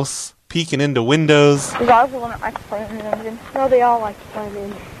their house, peeking into windows. Is ours the one that likes to play in the engine? No, they all like to play in the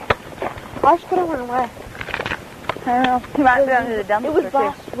engine. I just put it on away. I don't know. He might be under the dumpster, It was too.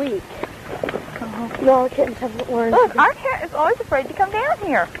 last week. No, kittens haven't learned. Look, our cat is always afraid to come down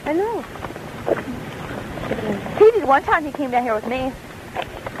here. I know. He did one time. He came down here with me,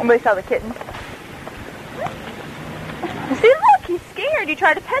 and we saw the kittens. See, look, he's scared. You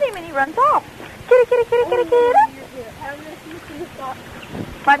try to pet him, and he runs off. Kitty.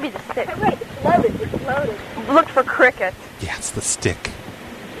 Might be the stick. Wait, it's loaded. Look for crickets. Yeah, it's the stick.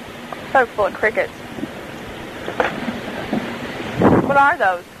 So full of crickets. What are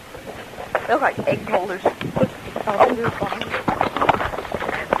those? They look like egg holders.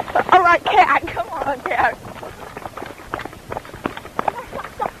 All right, cat. Come on, cat.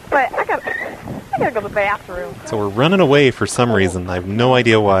 Wait, I gotta go to the bathroom. So we're running away for some reason. I have no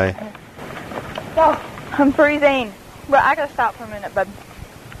idea why. Oh, I'm freezing. But I gotta stop for a minute, bud.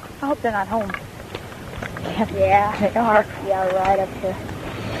 I hope they're not home. Yeah, they are. Yeah, right up here.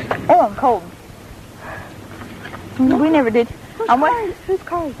 Oh, I'm cold. We never did. Whose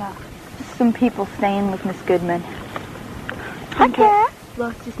car is that? Some people staying with Miss Goodman. Hi, cat.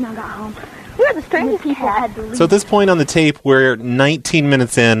 Look, just now got home. You're the strangest People cat. had to leave. So at this point on the tape, we're 19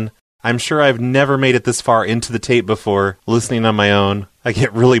 minutes in. I'm sure I've never made it this far into the tape before, listening on my own. I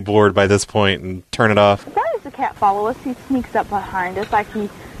get really bored by this point and turn it off. Sometimes the cat follow us. He sneaks up behind us like he's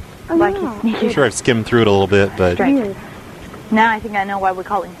I'm sneaking. sure I've skimmed through it a little bit, but Straight. Now I think I know why we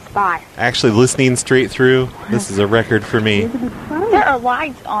call him Spy. actually listening straight through, this is a record for me. There are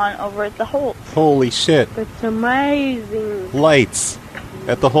lights on over at the Holtz. Holy shit. It's amazing. Lights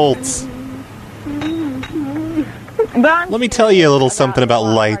at the Holtz. But Let me tell you a little something about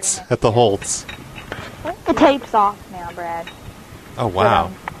lights at the Holtz. the tape's off now, Brad. Oh,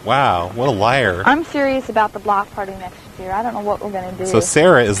 wow. Wow, what a liar. I'm serious about the block party next year. I don't know what we're going to do. So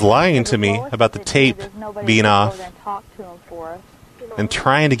Sarah is lying to me about the tape being off We're going to talk to him for us. and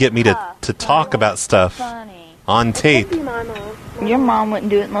trying to get me to talk about stuff Funny. on tape. Be my mom. Your mom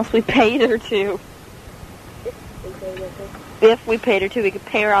wouldn't do it unless we paid her to. If we paid her to, we could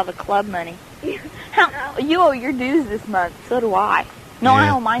pay her all the club money. You owe your dues this month. So do I. No, I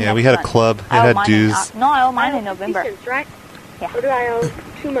owe mine. Yeah, next we had a month. club. It I owe had mine dues. no, I owe mine in November. Cents, right? Yeah. Or do I owe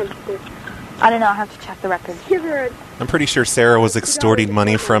 2 months? I don't know. I have to check the records. Give her a... I'm pretty sure Sarah was extorting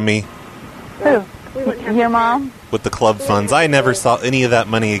money from me Who? We wouldn't have Your to mom? with the club funds. I never saw any of that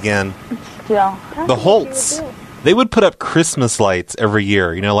money again. Still. The Holtz, they would put up Christmas lights every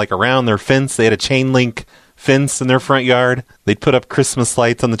year, like around their fence. They had a chain link fence in their front yard. They'd put up Christmas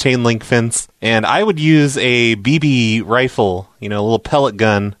lights on the chain link fence. And I would use a BB rifle, a little pellet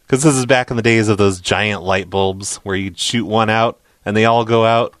gun, because this is back in the days of those giant light bulbs where you'd shoot one out and they all go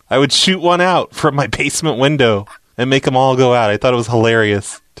out. I would shoot one out from my basement window and make them all go out. I thought it was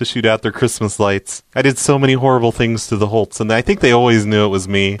hilarious to shoot out their Christmas lights. I did so many horrible things to the Holts, and I think they always knew it was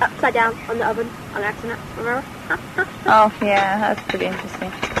me. Upside down on the oven on accident, remember? Oh, yeah, that's pretty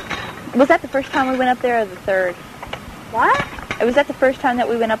interesting. Was that the first time we went up there or the third? What? Was that the first time that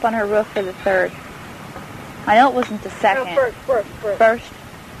we went up on her roof or the third? I know it wasn't the second. No, first. First?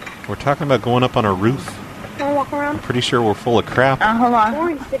 We're talking about going up on her roof. Wanna walk around? Pretty sure we're full of crap. Hold on.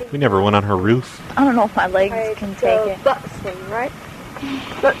 Orange City. We never went on her roof. I don't know if my legs can take it. Butt swing, right?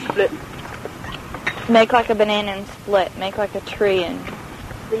 Butt split. Make like a banana and split. Make like a tree and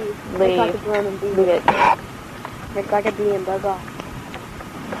Leave. leave. Make like a drum and Leave it. Make like a bee and buzz off.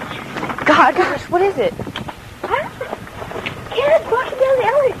 God, gosh, what is it? Kids walking down the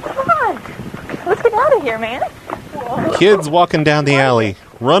alley. Come on. Let's get out of here, man. Kids walking down the alley.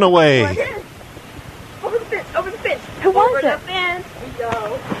 Run away. Over the fence. Over the fence. Who was Over it? the fence. We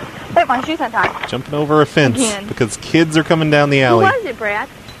go. Wait, my shoes untied. Jumping over a fence Again. because kids are coming down the Who alley. was it, Brad?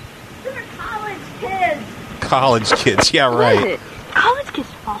 They're college kids. College kids. Yeah, Who was right. it? College kids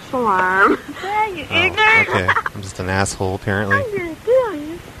false alarm. Yeah, you Oh, ignorant. okay. I'm just an asshole, apparently.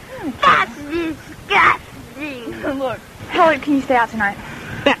 That's disgusting. Look, how late can you stay out tonight?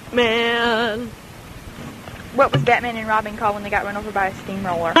 Batman. What was Batman and Robin called when they got run over by a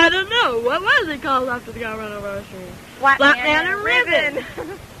steamroller? I don't know. What was it called after they got run over a street? Flatman and Ribbon.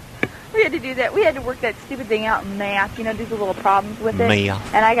 We had to do that. We had to work that stupid thing out in math. You know, do the little problems with it.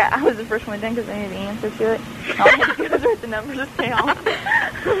 Math. And I was the first one done because I knew the answer to it. All I had to do was write the numbers down.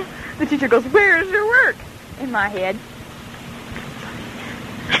 The teacher goes, "Where's your work?" In my head.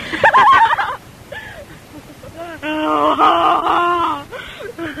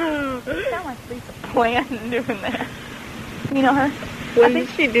 You sound like Lisa Plan doing that. You know her? When did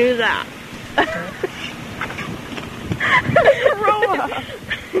she do that? Grow up.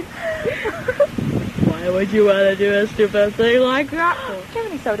 Why would you want to do a stupid thing like that? Do you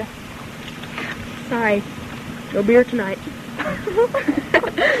have any soda? Sorry. No beer tonight. I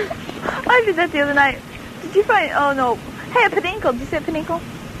did that the other night. Did you find? Oh no. Hey, a pedinkle. Did you see a pedinkle?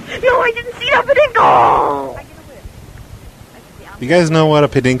 No, I didn't see a pedinkle! You guys know what a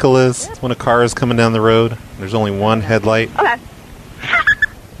peduncle is? It's when a car is coming down the road. There's only one headlight. Okay.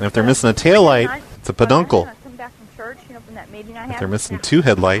 And if they're missing a tail light, it's a peduncle. I come back from church, you know, from that meeting I had. If they're missing two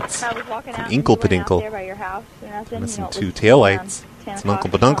headlights, I was walking out. an inkle and you went out peduncle. there by your house, and I said, missing you know, it two was tail around lights, 10 it's an uncle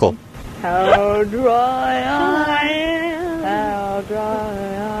o'clock peduncle. How dry I am. How dry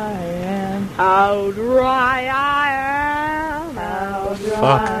I am. How dry I am. How dry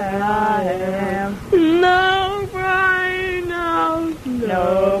Fuck. I am. Nobody knows.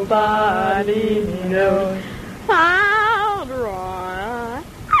 Nobody knows How dry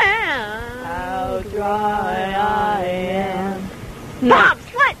I am. how dry I am. Mom,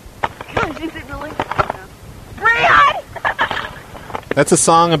 split! Gosh, is it really? Brad! That's a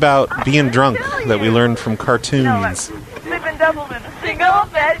song about being drunk that we learned from cartoons. Sleeping double in a single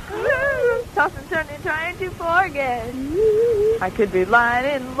bed. Toss and turn and trying to forget. I could be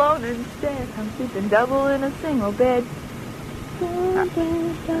lying alone instead. I'm sleeping double in a single bed.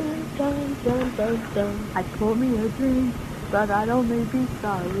 I told me a dream, but I'd only be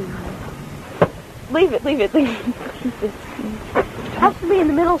sorry. Leave it, leave it, leave it. It has to be in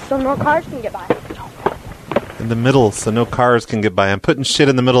the middle so no cars can get by. In the middle, so no cars can get by. I'm putting shit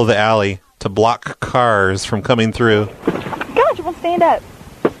in the middle of the alley to block cars from coming through. God, you won't stand up.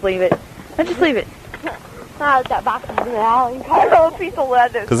 Just leave it. No, just leave it. That box is in the alley. Oh, piece of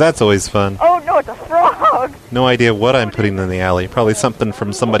leather. Because that's always fun. Oh, no, it's a frog. No idea what I'm putting in the alley. Probably something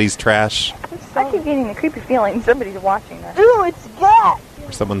from somebody's trash. I keep getting the creepy feeling somebody's watching this. Ooh, it's gas!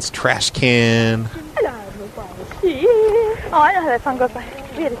 Or someone's trash can. Oh, I know how that song goes.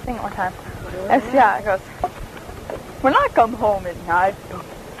 We had to sing it one time. Yeah, it goes. When I come home at night,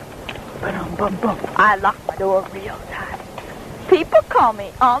 I lock my door real tight. People call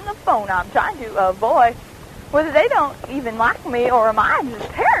me on the phone. I'm trying to avoid whether they don't even like me or am I just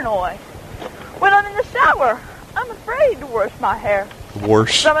paranoid. When I'm in the shower, I'm afraid to wash my hair.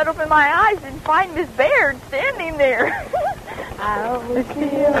 Worse. So I might open my eyes and find Miss Baird standing there. I always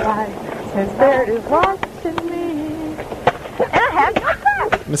feel like Miss Baird is watching me. And I have no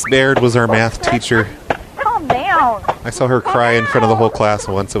class. Miss Baird was our math teacher. Calm down. I saw her cry in front of the whole class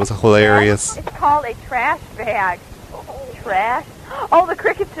once. It was hilarious. It's called a trash bag. Trash? Oh, the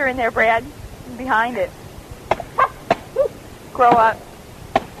crickets are in there, Brad. Behind it. Grow up.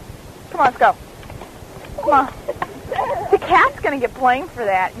 Come on, let's go. Come on. The cat's going to get blamed for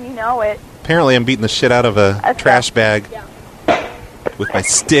that. You know it. Apparently I'm beating the shit out of a trash bag with my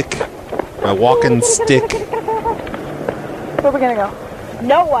stick. My walking stick. Where are we going to go?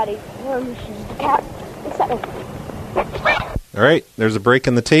 Nobody. She's the cat. What's that? All right, there's a break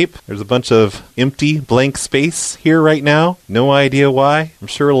in the tape. There's a bunch of empty, blank space here right now. No idea why. I'm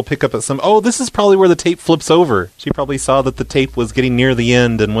sure it'll pick up at some... Oh, this is probably where the tape flips over. She probably saw that the tape was getting near the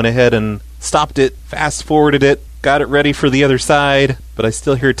end and went ahead and stopped it, fast-forwarded it, got it ready for the other side, but I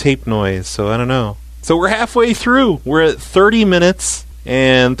still hear tape noise, so I don't know. So we're halfway through. We're at 30 minutes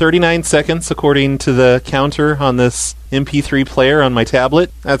and 39 seconds, according to the counter on this MP3 player on my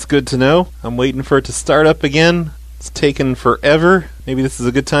tablet. That's good to know. I'm waiting for it to start up again. It's taken forever. Maybe this is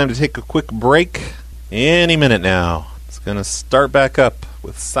a good time to take a quick break. Any minute now. It's going to start back up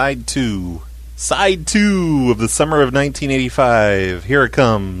with side 2. Side 2 of the summer of 1985. Here it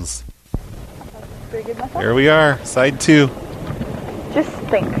comes. Pretty good myself. Here we are. Side 2. Just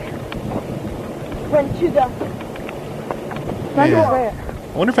think. Run to the... Run to where?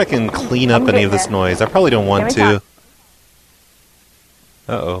 I wonder if I can clean up I'm any of getting this there. noise. I probably don't want Give me to.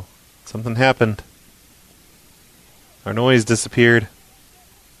 Uh-oh. Something happened. Our noise disappeared.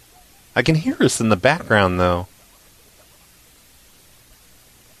 I can hear us in the background, though.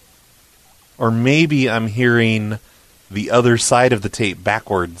 Or maybe I'm hearing the other side of the tape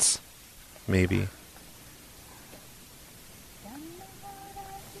backwards. Maybe.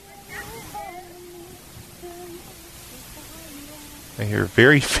 I hear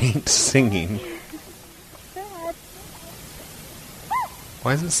very faint singing.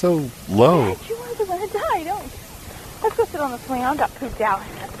 Why is it so low? You are the one to die, don't you? Let's go sit on the swing. I got pooped out.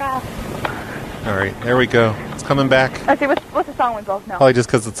 Alright, there we go. It's coming back. Let's see, what's the song we both know? Probably just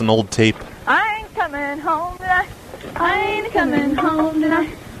because it's an old tape. I ain't coming home tonight. I ain't coming home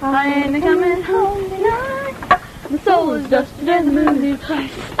tonight. I ain't coming home tonight. The soul is dusted and the moon is bright.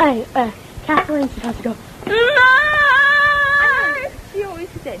 Hey, Kathleen's supposed to go. Tonight. She always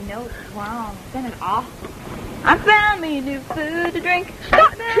said that note wrong. That is awful. I found me new food to drink.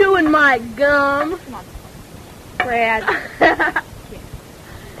 Stop chewing my gum. Come on, Brad.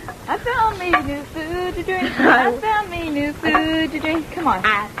 I found me new food to drink. I found me new food to drink. Come on.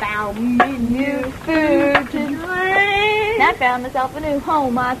 I found me new food to drink. I found myself a new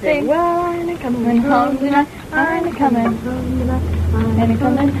home. I sing. Well, I ain't Coming home tonight. I ain't coming home tonight. I ain't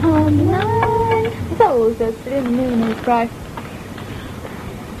coming home tonight. The soul's dusted and the moon is bright.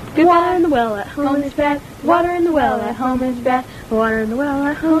 Water in the well at home is bad. Water in the well at home is bad. Water in the well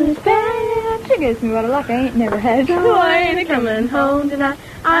at home is bad. She gives me water like I ain't never had. So I ain't coming home tonight.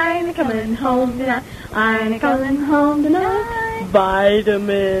 I ain't coming home tonight. I ain't coming home tonight.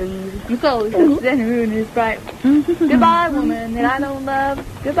 Vitamins. The soul's dusted and the moon is bright. Goodbye, woman that I don't love.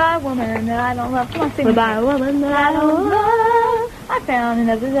 Goodbye, woman that I don't love. Come on, sing. Goodbye, woman that I don't love. I found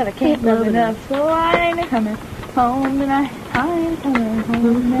another that I can't love enough. So I ain't coming home tonight. I ain't coming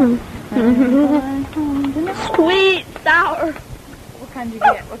home tonight. I ain't coming home tonight. Sweet, sour, What kind did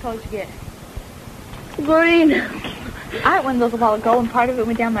you get? What color did you get? green. I had one of those a while ago, and part of it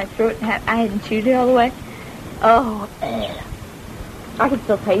went down my throat, and I hadn't chewed it all the way. Oh, I can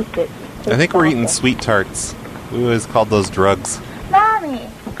still taste it. I think we're eating sweet tarts. We always called those drugs. Mommy,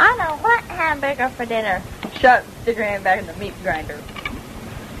 I don't want hamburger for dinner. Shut up, stick your hand back in the meat grinder.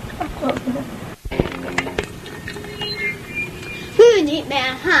 Who neat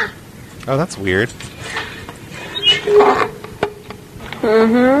man, huh? Oh, that's weird.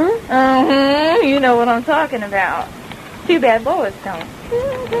 You know what I'm talking about. Too bad boys don't.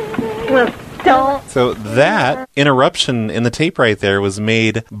 Don't. So that interruption in the tape right there was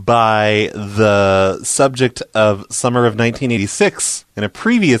made by the subject of Summer of 1986 in a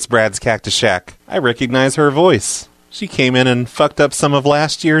previous Brad's Cactus Shack. I recognize her voice. She came in and fucked up some of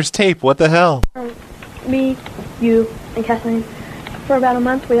last year's tape. What the hell? Me, you, and Kathleen. For about a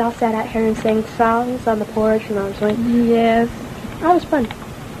month, we all sat out here and sang songs on the porch and on the swing. Yes. That was fun.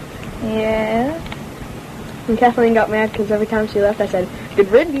 Yes. And Kathleen got mad because every time she left, I said, "Good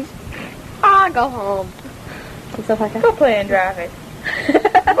riddance." Go home. And stuff like that. Go play in traffic.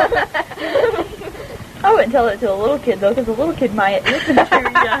 I wouldn't tell it to a little kid, though, because a little kid might listen to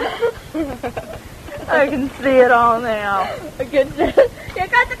you. I can see it all now. You got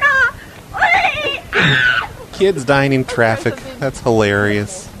the car. Kids dying in traffic. That's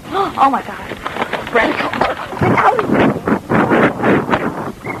hilarious. Oh, my God.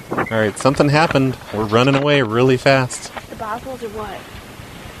 Alright, something happened. We're running away really fast. The Boswells or what?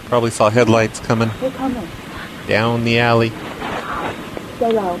 Probably saw headlights coming They're coming. down the alley.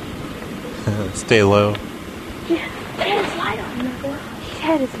 Stay low. Stay low. He had his light on. He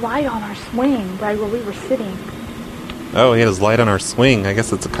had his light on our swing right where we were sitting. Oh, he had his light on our swing. I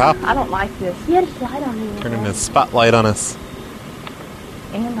guess it's a cop. I don't like this. He had his light on him. Turning his spotlight on us.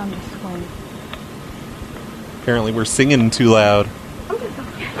 And on the swing. Apparently we're singing too loud.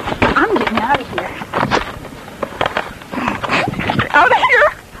 I'm getting out of here.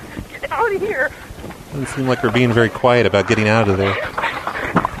 Nobody here. Doesn't seem like we're being very quiet about getting out of there.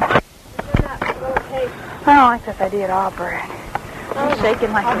 I don't like this idea at all, Brad. I'm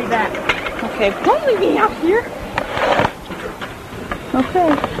shaking like I'll be back. Okay, don't leave me out here.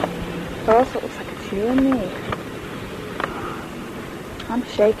 Okay. It also looks like it's you and me. I'm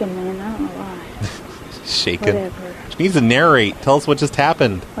shaking, man. I don't know why. Shaken. Whatever. She needs to narrate. Tell us what just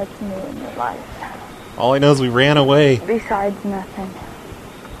happened. What's new in your life? All I know is we ran away. Besides nothing.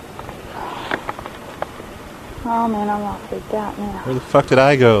 Oh, man, I'm all freaked out now. Where the fuck did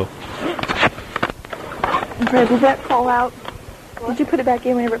I go? Brad, did that fall out? Did you put it back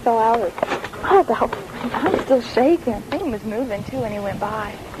in whenever it fell out? Or? Oh, I'm still shaking. I think it was moving, too, when he went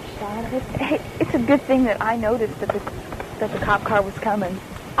by. It's a good thing that I noticed that the cop car was coming.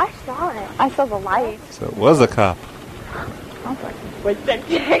 I saw it. I saw the lights. So it was a cop. I was like, what's that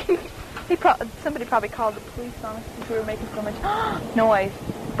change? Somebody probably called the police on us because we were making so much noise.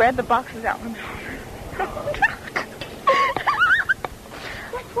 Brad, the box is out in the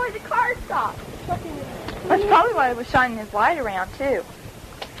That's why the car stopped. That's probably why he was shining his light around, too.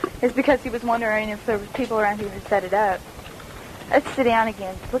 It's because he was wondering if there was people around who would set it up. Let's sit down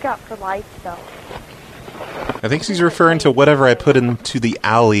again. Look out for lights, though. I think she's referring to whatever I put into the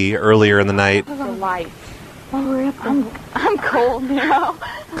alley earlier in the night. The lights. Oh, I'm cold now.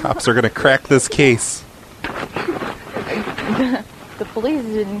 Cops are going to crack this case. The police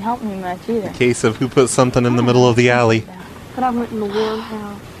didn't help me much either. Case of who put something in the middle of the alley. But I went in the warm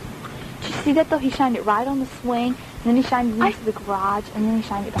house. Did you see that, though? He shined it right on the swing, and then he shined it into the garage, and then he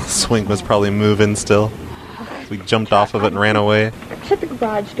shined it back. The swing was probably moving still. We jumped off of it and ran away. Shut the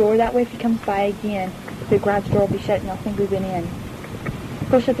garage door. That way if he comes by again, the garage door will be shut and they'll think we've been in.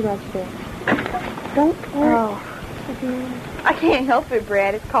 Go shut the garage door. Don't. Oh. I can't help it,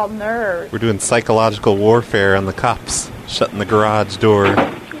 Brad. It's called nerves. We're doing psychological warfare on the cops, shutting the garage door.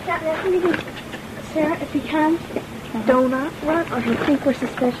 Sarah, if he comes, don't run, or he'll think we're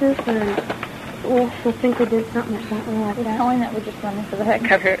suspicious, and he'll think we did something or something like that. Telling that we're just running for the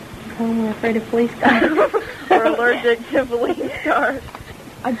heck of it. We're afraid of police cars. We're allergic to police cars.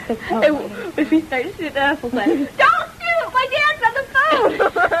 I'd say If he starts shooting us, we'll say, "Don't shoot! My dad's on the phone!"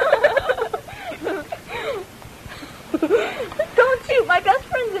 Don't shoot! My best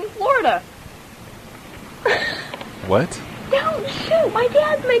friend's in Florida. What? Don't shoot! My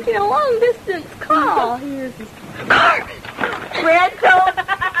dad's making a long-distance call. Here's his Car! Brad, don't do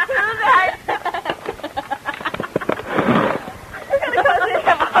that! We're going to cause him to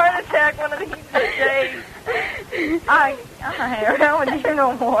have a heart attack one of these days. I'm not hanging around with you no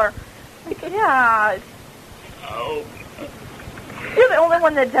more. God. Oh. You're the only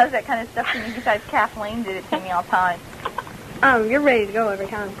one that does that kind of stuff to me besides Kathleen did it to me all the time. You're ready to go every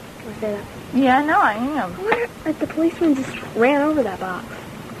time I say that. Yeah, I know I am. I wonder if the policeman just ran over that box.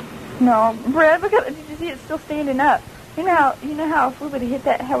 No, Brad, look at it. Did you see it's still standing up? You know how if we would have hit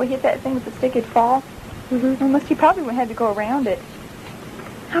that, how we hit that thing with the stick, it'd fall? Mm-hmm. Unless he probably would have had to go around it.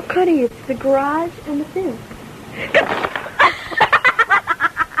 How could he? It's the garage and the fence.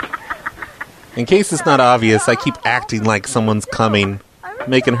 In case it's not obvious, I keep acting like someone's coming,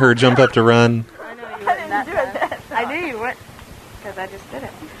 making her jump up to run. I didn't do it. I knew you would, because I just did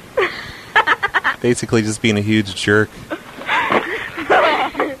it. Basically just being a huge jerk.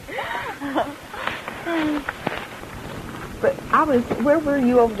 But where were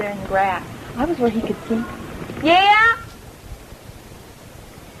you over there in the grass? I was where he could see. Yeah?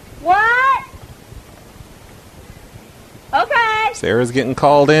 What? Okay. Sarah's getting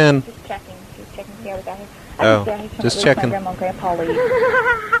called in. Just checking. Just checking to see how we got here. Oh, just checking. My grandma and grandpa leave.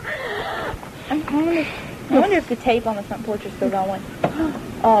 I wonder if the tape on the front porch is still going.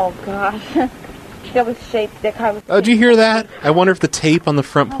 Oh, gosh. That was shaped. That car was. Oh, did you hear that? I wonder if the tape on the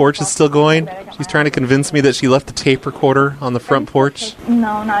front porch is still going. She's trying to convince me that she left the tape recorder on the front porch.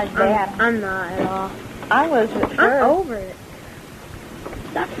 No, not as bad. I'm not at all. I was at first. I'm over it.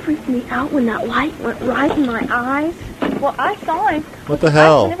 That freaked me out when that light went right in my eyes. Well, I saw him. What the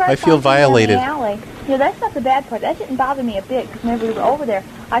hell? Whenever I saw feel him down violated. the alley, that's not the bad part. That didn't bother me a bit because whenever we were over there,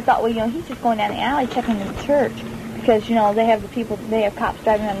 I thought, well, he's just going down the alley checking the church because, they have cops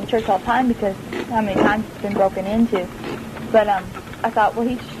driving around the church all the time because how many times it's been broken into. But I thought, well,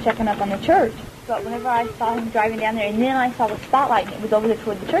 he's just checking up on the church. But whenever I saw him driving down there, and then I saw the spotlight, and it was over there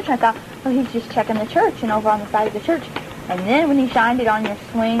toward the church, and I thought, well, he's just checking the church and over on the side of the church. And then when he shined it on your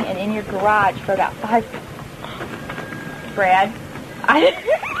swing and in your garage for about 5... Brad,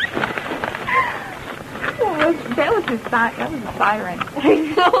 that was his siren.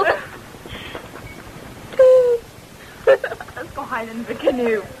 Let's go hide in the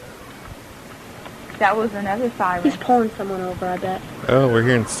canoe. that was another siren. He's pulling someone over, I bet. Oh, we're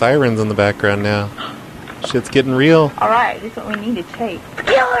hearing sirens in the background now. Shit's getting real. All right, this is what we need to chase.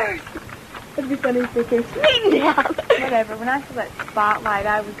 Killers! It'd be funny if they came speeding down. Whatever. When I saw that spotlight,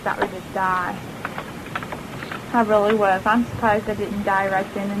 I was about ready to die. I really was. I'm surprised I didn't die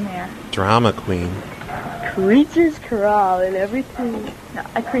right then and there. Drama queen. Creatures crawl and everything. No,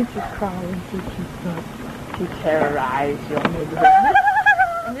 a creature's crawling to terrorize your neighborhood.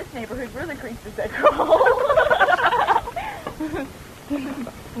 In this neighborhood, we're the creatures that crawl.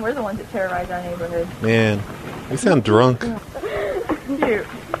 We're the ones that terrorize our neighborhood. Man, we sound drunk. Cute.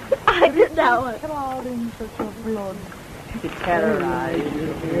 I did that one. Crawled in such a blood to terrorize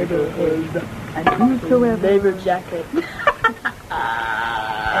your neighborhood. And whosoever... Neighbor jacket.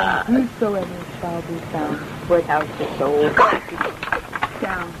 And whosoever shall be found without the soul.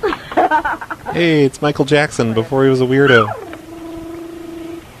 Down. Hey, it's Michael Jackson before he was a weirdo.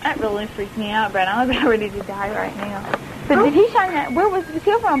 That really freaked me out, Brad. I'm about ready to die right now. But did he shine that? Where was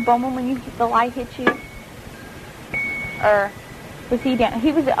he over on Bowman when the light hit you? Or was he down?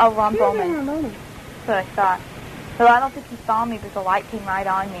 He was over on Bowman. That's what I thought. So I don't think he saw me, but the light came right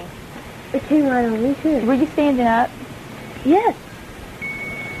on me. It came right on me, too. Were you standing up? Yes.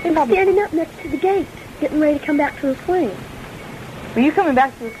 I'm standing up next to the gate, getting ready to come back to the swing. Were you coming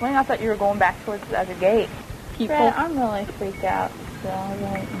back to the swing? I thought you were going back towards the other gate. People. Brad, I'm really freaked out. So I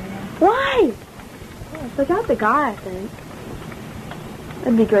really, Why? They got the guy, I think.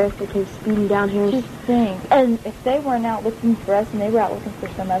 It'd be great if they came speeding down here. Just think, and if they weren't out looking for us and they were out looking for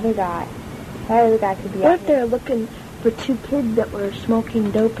some other guy, that other guy could be What out if they're looking for two kids that were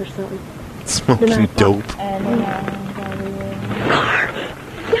smoking dope or something? Smoking dope. And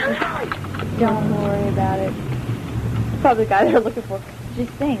don't worry about it. Probably the guy they're looking for.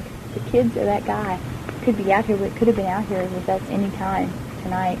 Just think, the kids or that guy could be out here. Could have been out here with us any time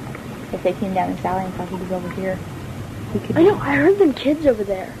tonight. If they came down in Sally and thought he was over here, he could. I know. I heard them kids over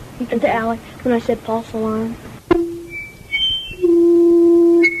there at the alley when I said false alarm.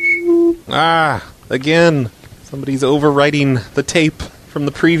 Ah, again. Somebody's overwriting the tape from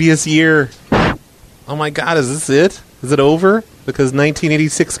the previous year. Oh my god, is this it? Is it over? Because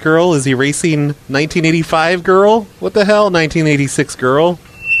 1986 girl is erasing 1985 girl? What the hell, 1986 girl?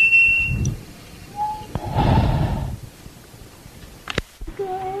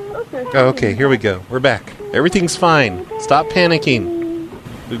 Okay, here we go. We're back. Everything's fine. Stop panicking.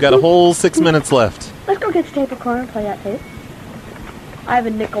 We've got a whole 6 minutes left. Let's go get the tape recorder and play that tape. I have a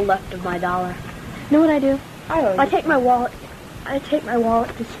nickel left of my dollar. You know what I do? I take my wallet. I take my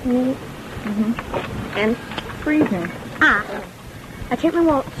wallet to school. And freezing. I take my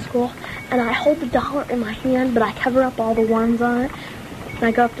wallet to school and I hold the dollar in my hand, but I cover up all the ones on it. And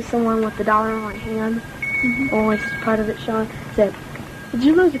I go up to someone with the dollar in my hand, always part of it showing. Say, "Did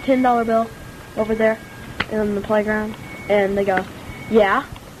you lose a $10 bill over there in the playground?" And they go, "Yeah."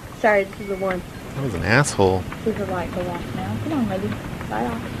 "Sorry, this is the one." That was an asshole. See the light go off now. Come on, lady. Light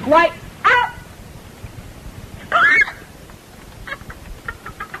off. Light out!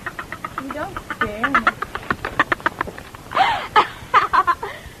 You don't scare me.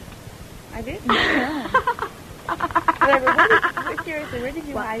 I didn't know. Whatever. Seriously, where did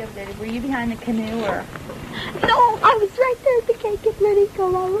you hide over there? Were you behind the canoe or? No, I was right there at the gate getting ready to go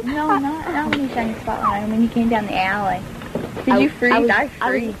over. No, not when you shined the spotlight. When you came down the alley. Did you freeze? I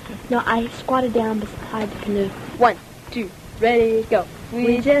freeze. No, I squatted down beside the canoe. 1, 2, ready, go.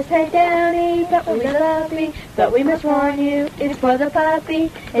 We just hate Downy, but we love me. But we must warn you, it's for the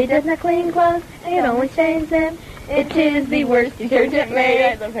puppy. It does not clean clothes, it only stains them. It is the worst detergent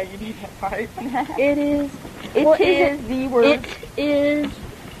made. I love how you did that part. It is. It is the worst. It is.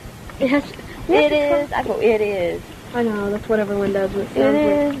 It has. It is. I go. It is. I know. That's what everyone does. It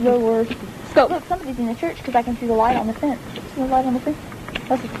is the worst. Scope. Look, somebody's in the church because I can see the light on the fence. See the light on the fence?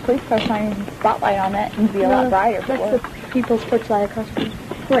 That's if the police car shining a spotlight on that and be a lot brighter. That's the people's porch light across the street.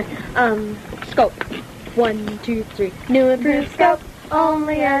 Wait. Scope. 1, 2, 3. New improved scope.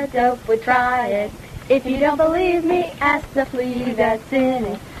 Only a dope would try it. If you don't believe me, ask the flea that's in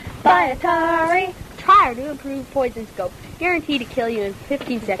it. Buy Atari. Try our new improved poison scope. Guaranteed to kill you in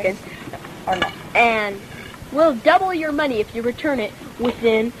 15 seconds. Or less. And we'll double your money if you return it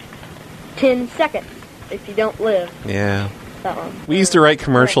within 10 seconds. If you don't live. Yeah. That one. We used to write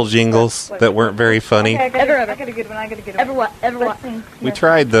commercial jingles that weren't very funny. Okay, I got a good one. Ever what? We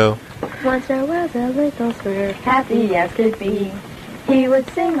tried, though. Once there was a little squirrel, Happy as could be. He would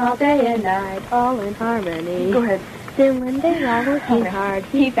sing all day and night. all in harmony. Go ahead. Then one day while working hard,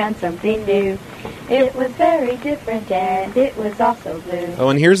 He found something new. It was very different and it was also blue. Oh,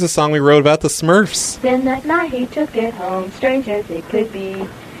 and here's a song we wrote about the Smurfs. Then that night he took it home, strange as it could be.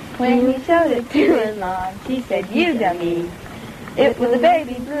 When he showed it to his mom, she said, "You dummy." It was a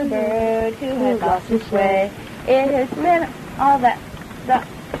baby bluebird who had lost his way. It has been all that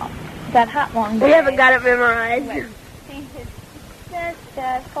hot long day. We haven't got it memorized.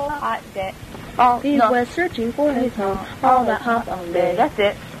 That whole hot day. He was searching for his home all that hot long day. That's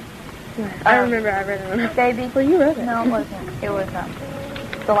it. I remember I read it on Baby. Well, you wrote it. No, it wasn't. It was not.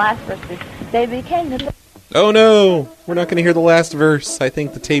 The last verse is, they became the... Oh no! We're not going to hear the last verse. I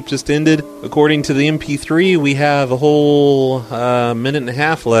think the tape just ended. According to the MP3, we have a whole minute and a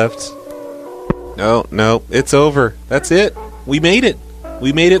half left. No, it's over. That's it. We made it.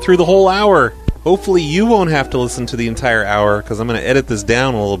 We made it through the whole hour. Hopefully you won't have to listen to the entire hour, because I'm going to edit this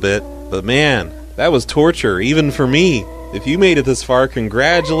down a little bit. But man, that was torture, even for me. If you made it this far,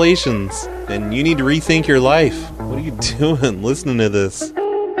 congratulations. And you need to rethink your life. What are you doing listening to this?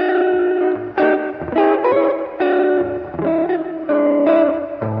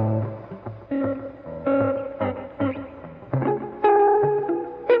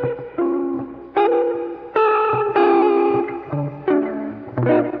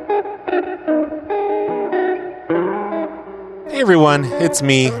 Hey everyone, it's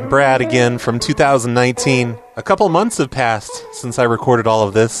me, Brad again from 2019. A couple months have passed since I recorded all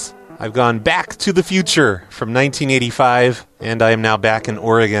of this. I've gone back to the future from 1985, and I am now back in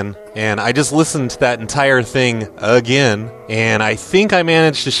Oregon. And I just listened to that entire thing again, and I think I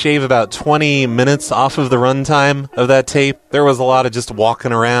managed to shave about 20 minutes off of the runtime of that tape. There was a lot of just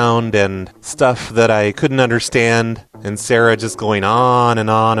walking around and stuff that I couldn't understand, and Sarah just going on and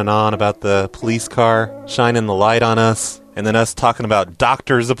on and on about the police car shining the light on us. And then us talking about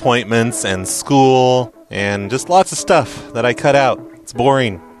doctor's appointments and school and just lots of stuff that I cut out. It's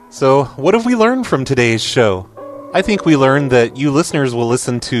boring. So what have we learned from today's show? I think we learned that you listeners will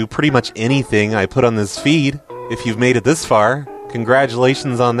listen to pretty much anything I put on this feed. If you've made it this far,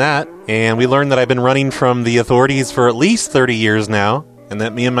 congratulations on that. And we learned that I've been running from the authorities for at least 30 years now, and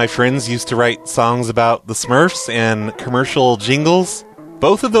that me and my friends used to write songs about the Smurfs and commercial jingles.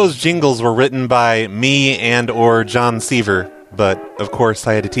 Both of those jingles were written by me and or John Seaver, but of course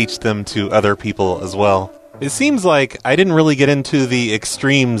I had to teach them to other people as well. It seems like I didn't really get into the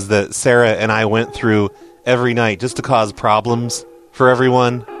extremes that Sarah and I went through every night just to cause problems for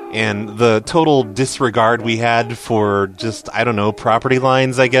everyone, and the total disregard we had for just, I don't know, property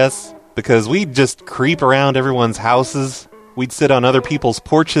lines, I guess, because we'd just creep around everyone's houses. We'd sit on other people's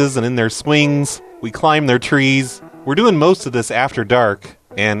porches and in their swings. We'd climb their trees. We're doing most of this after dark,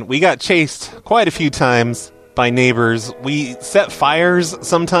 and we got chased quite a few times by neighbors. We set fires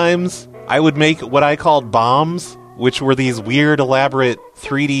sometimes. I would make what I called bombs, which were these weird, elaborate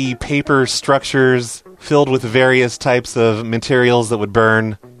 3D paper structures filled with various types of materials that would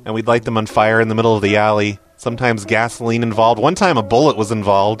burn, and we'd light them on fire in the middle of the alley. Sometimes gasoline involved. One time a bullet was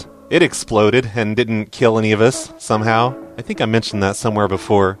involved. It exploded and didn't kill any of us, somehow. I think I mentioned that somewhere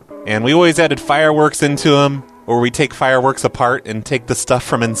before. And we always added fireworks into them, or we take fireworks apart and take the stuff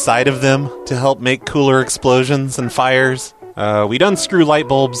from inside of them to help make cooler explosions and fires. We'd unscrew light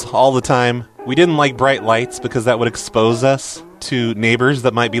bulbs all the time. We didn't like bright lights because that would expose us to neighbors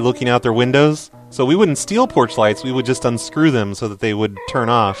that might be looking out their windows. So we wouldn't steal porch lights, we would just unscrew them so that they would turn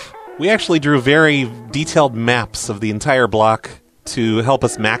off. We actually drew very detailed maps of the entire block to help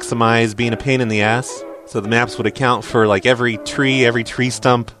us maximize being a pain in the ass. So the maps would account for like every tree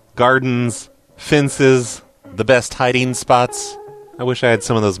stump, gardens, fences, the best hiding spots. I wish I had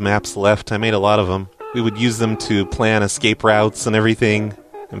some of those maps left. I made a lot of them. We would use them to plan escape routes and everything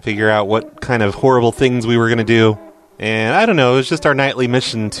and figure out what kind of horrible things we were going to do. And I don't know, it was just our nightly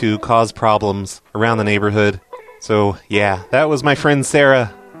mission to cause problems around the neighborhood. So yeah, that was my friend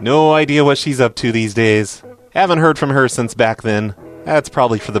Sarah. No idea what she's up to these days. Haven't heard from her since back then. That's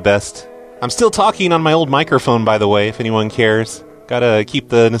probably for the best. I'm still talking on my old microphone, by the way, if anyone cares. Gotta keep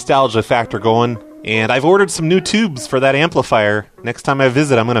the nostalgia factor going. And I've ordered some new tubes for that amplifier. Next time I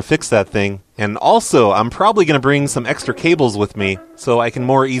visit, I'm going to fix that thing. And also, I'm probably going to bring some extra cables with me so I can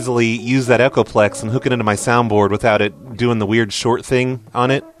more easily use that Echoplex and hook it into my soundboard without it doing the weird short thing on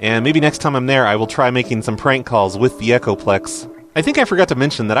it. And maybe next time I'm there, I will try making some prank calls with the Echoplex. I think I forgot to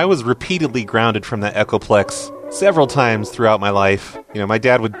mention that I was repeatedly grounded from that Echoplex several times throughout my life. You know, my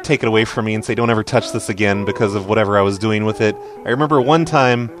dad would take it away from me and say, "Don't ever touch this again," because of whatever I was doing with it. I remember one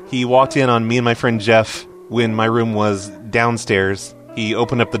time he walked in on me and my friend Jeff when my room was downstairs. He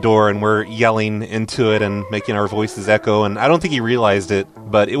opened up the door and we're yelling into it and making our voices echo, and I don't think he realized it,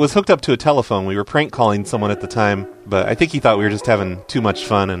 but it was hooked up to a telephone. We were prank calling someone at the time, but I think he thought we were just having too much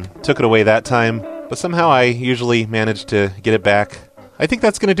fun and took it away that time. But somehow I usually managed to get it back. I think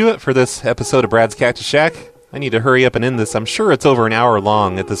that's going to do it for this episode of Brad's Cactus Shack. I need to hurry up and end this. I'm sure it's over an hour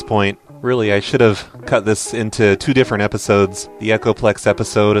long at this point. Really, I should have cut this into 2 different episodes, the Echoplex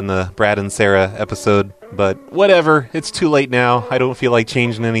episode and the Brad and Sarah episode. But whatever, it's too late now. I don't feel like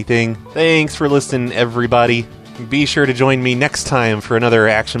changing anything. Thanks for listening, everybody. Be sure to join me next time for another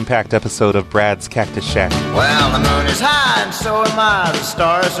action-packed episode of Brad's Cactus Shack. Well, the moon is high and so am I. The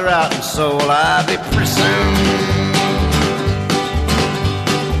stars are out and so will I be pretty soon.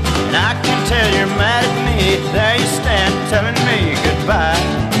 And I can tell you're mad at me. There you stand telling me goodbye.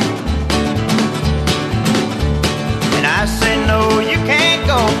 And I say no, you can't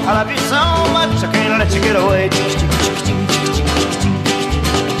go. I love you so much I can't let you get away.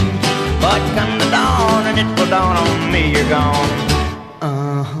 But come the dawn and it will dawn on me you're gone.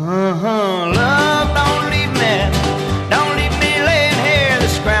 Love, don't leave me. Don't leave me laying here.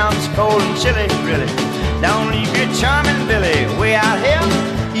 This ground's cold and chilly, really. Don't leave your charming Billy way out here.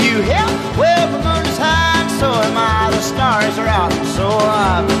 You here? Well, the moon is high and so am I. The stars are out and so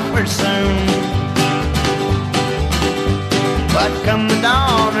I'll be pretty soon. But come the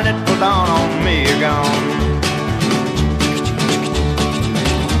dawn and it will dawn on me you're gone.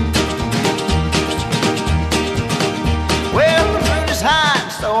 Well, the moon is high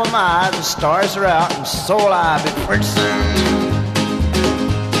and so am I. The stars are out and so will I be pretty soon.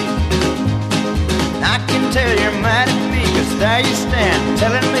 I can tell you're mad at me, 'cause there you stand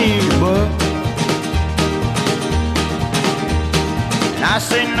telling me, but and I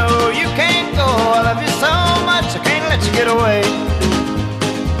say no, you can't go. I love you so much I can't let you get away.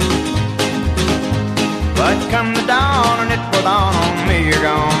 But come the dawn and it will dawn on me you're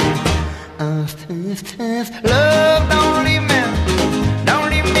gone. Love, don't leave me. Don't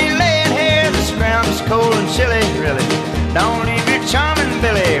leave me laying here. This ground is cold and chilly, really. Don't leave your charming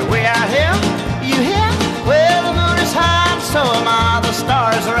Billy way out here. You here? Well, the moon is high and so am I. The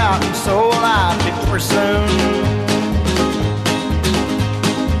stars are out and so will I be pretty soon.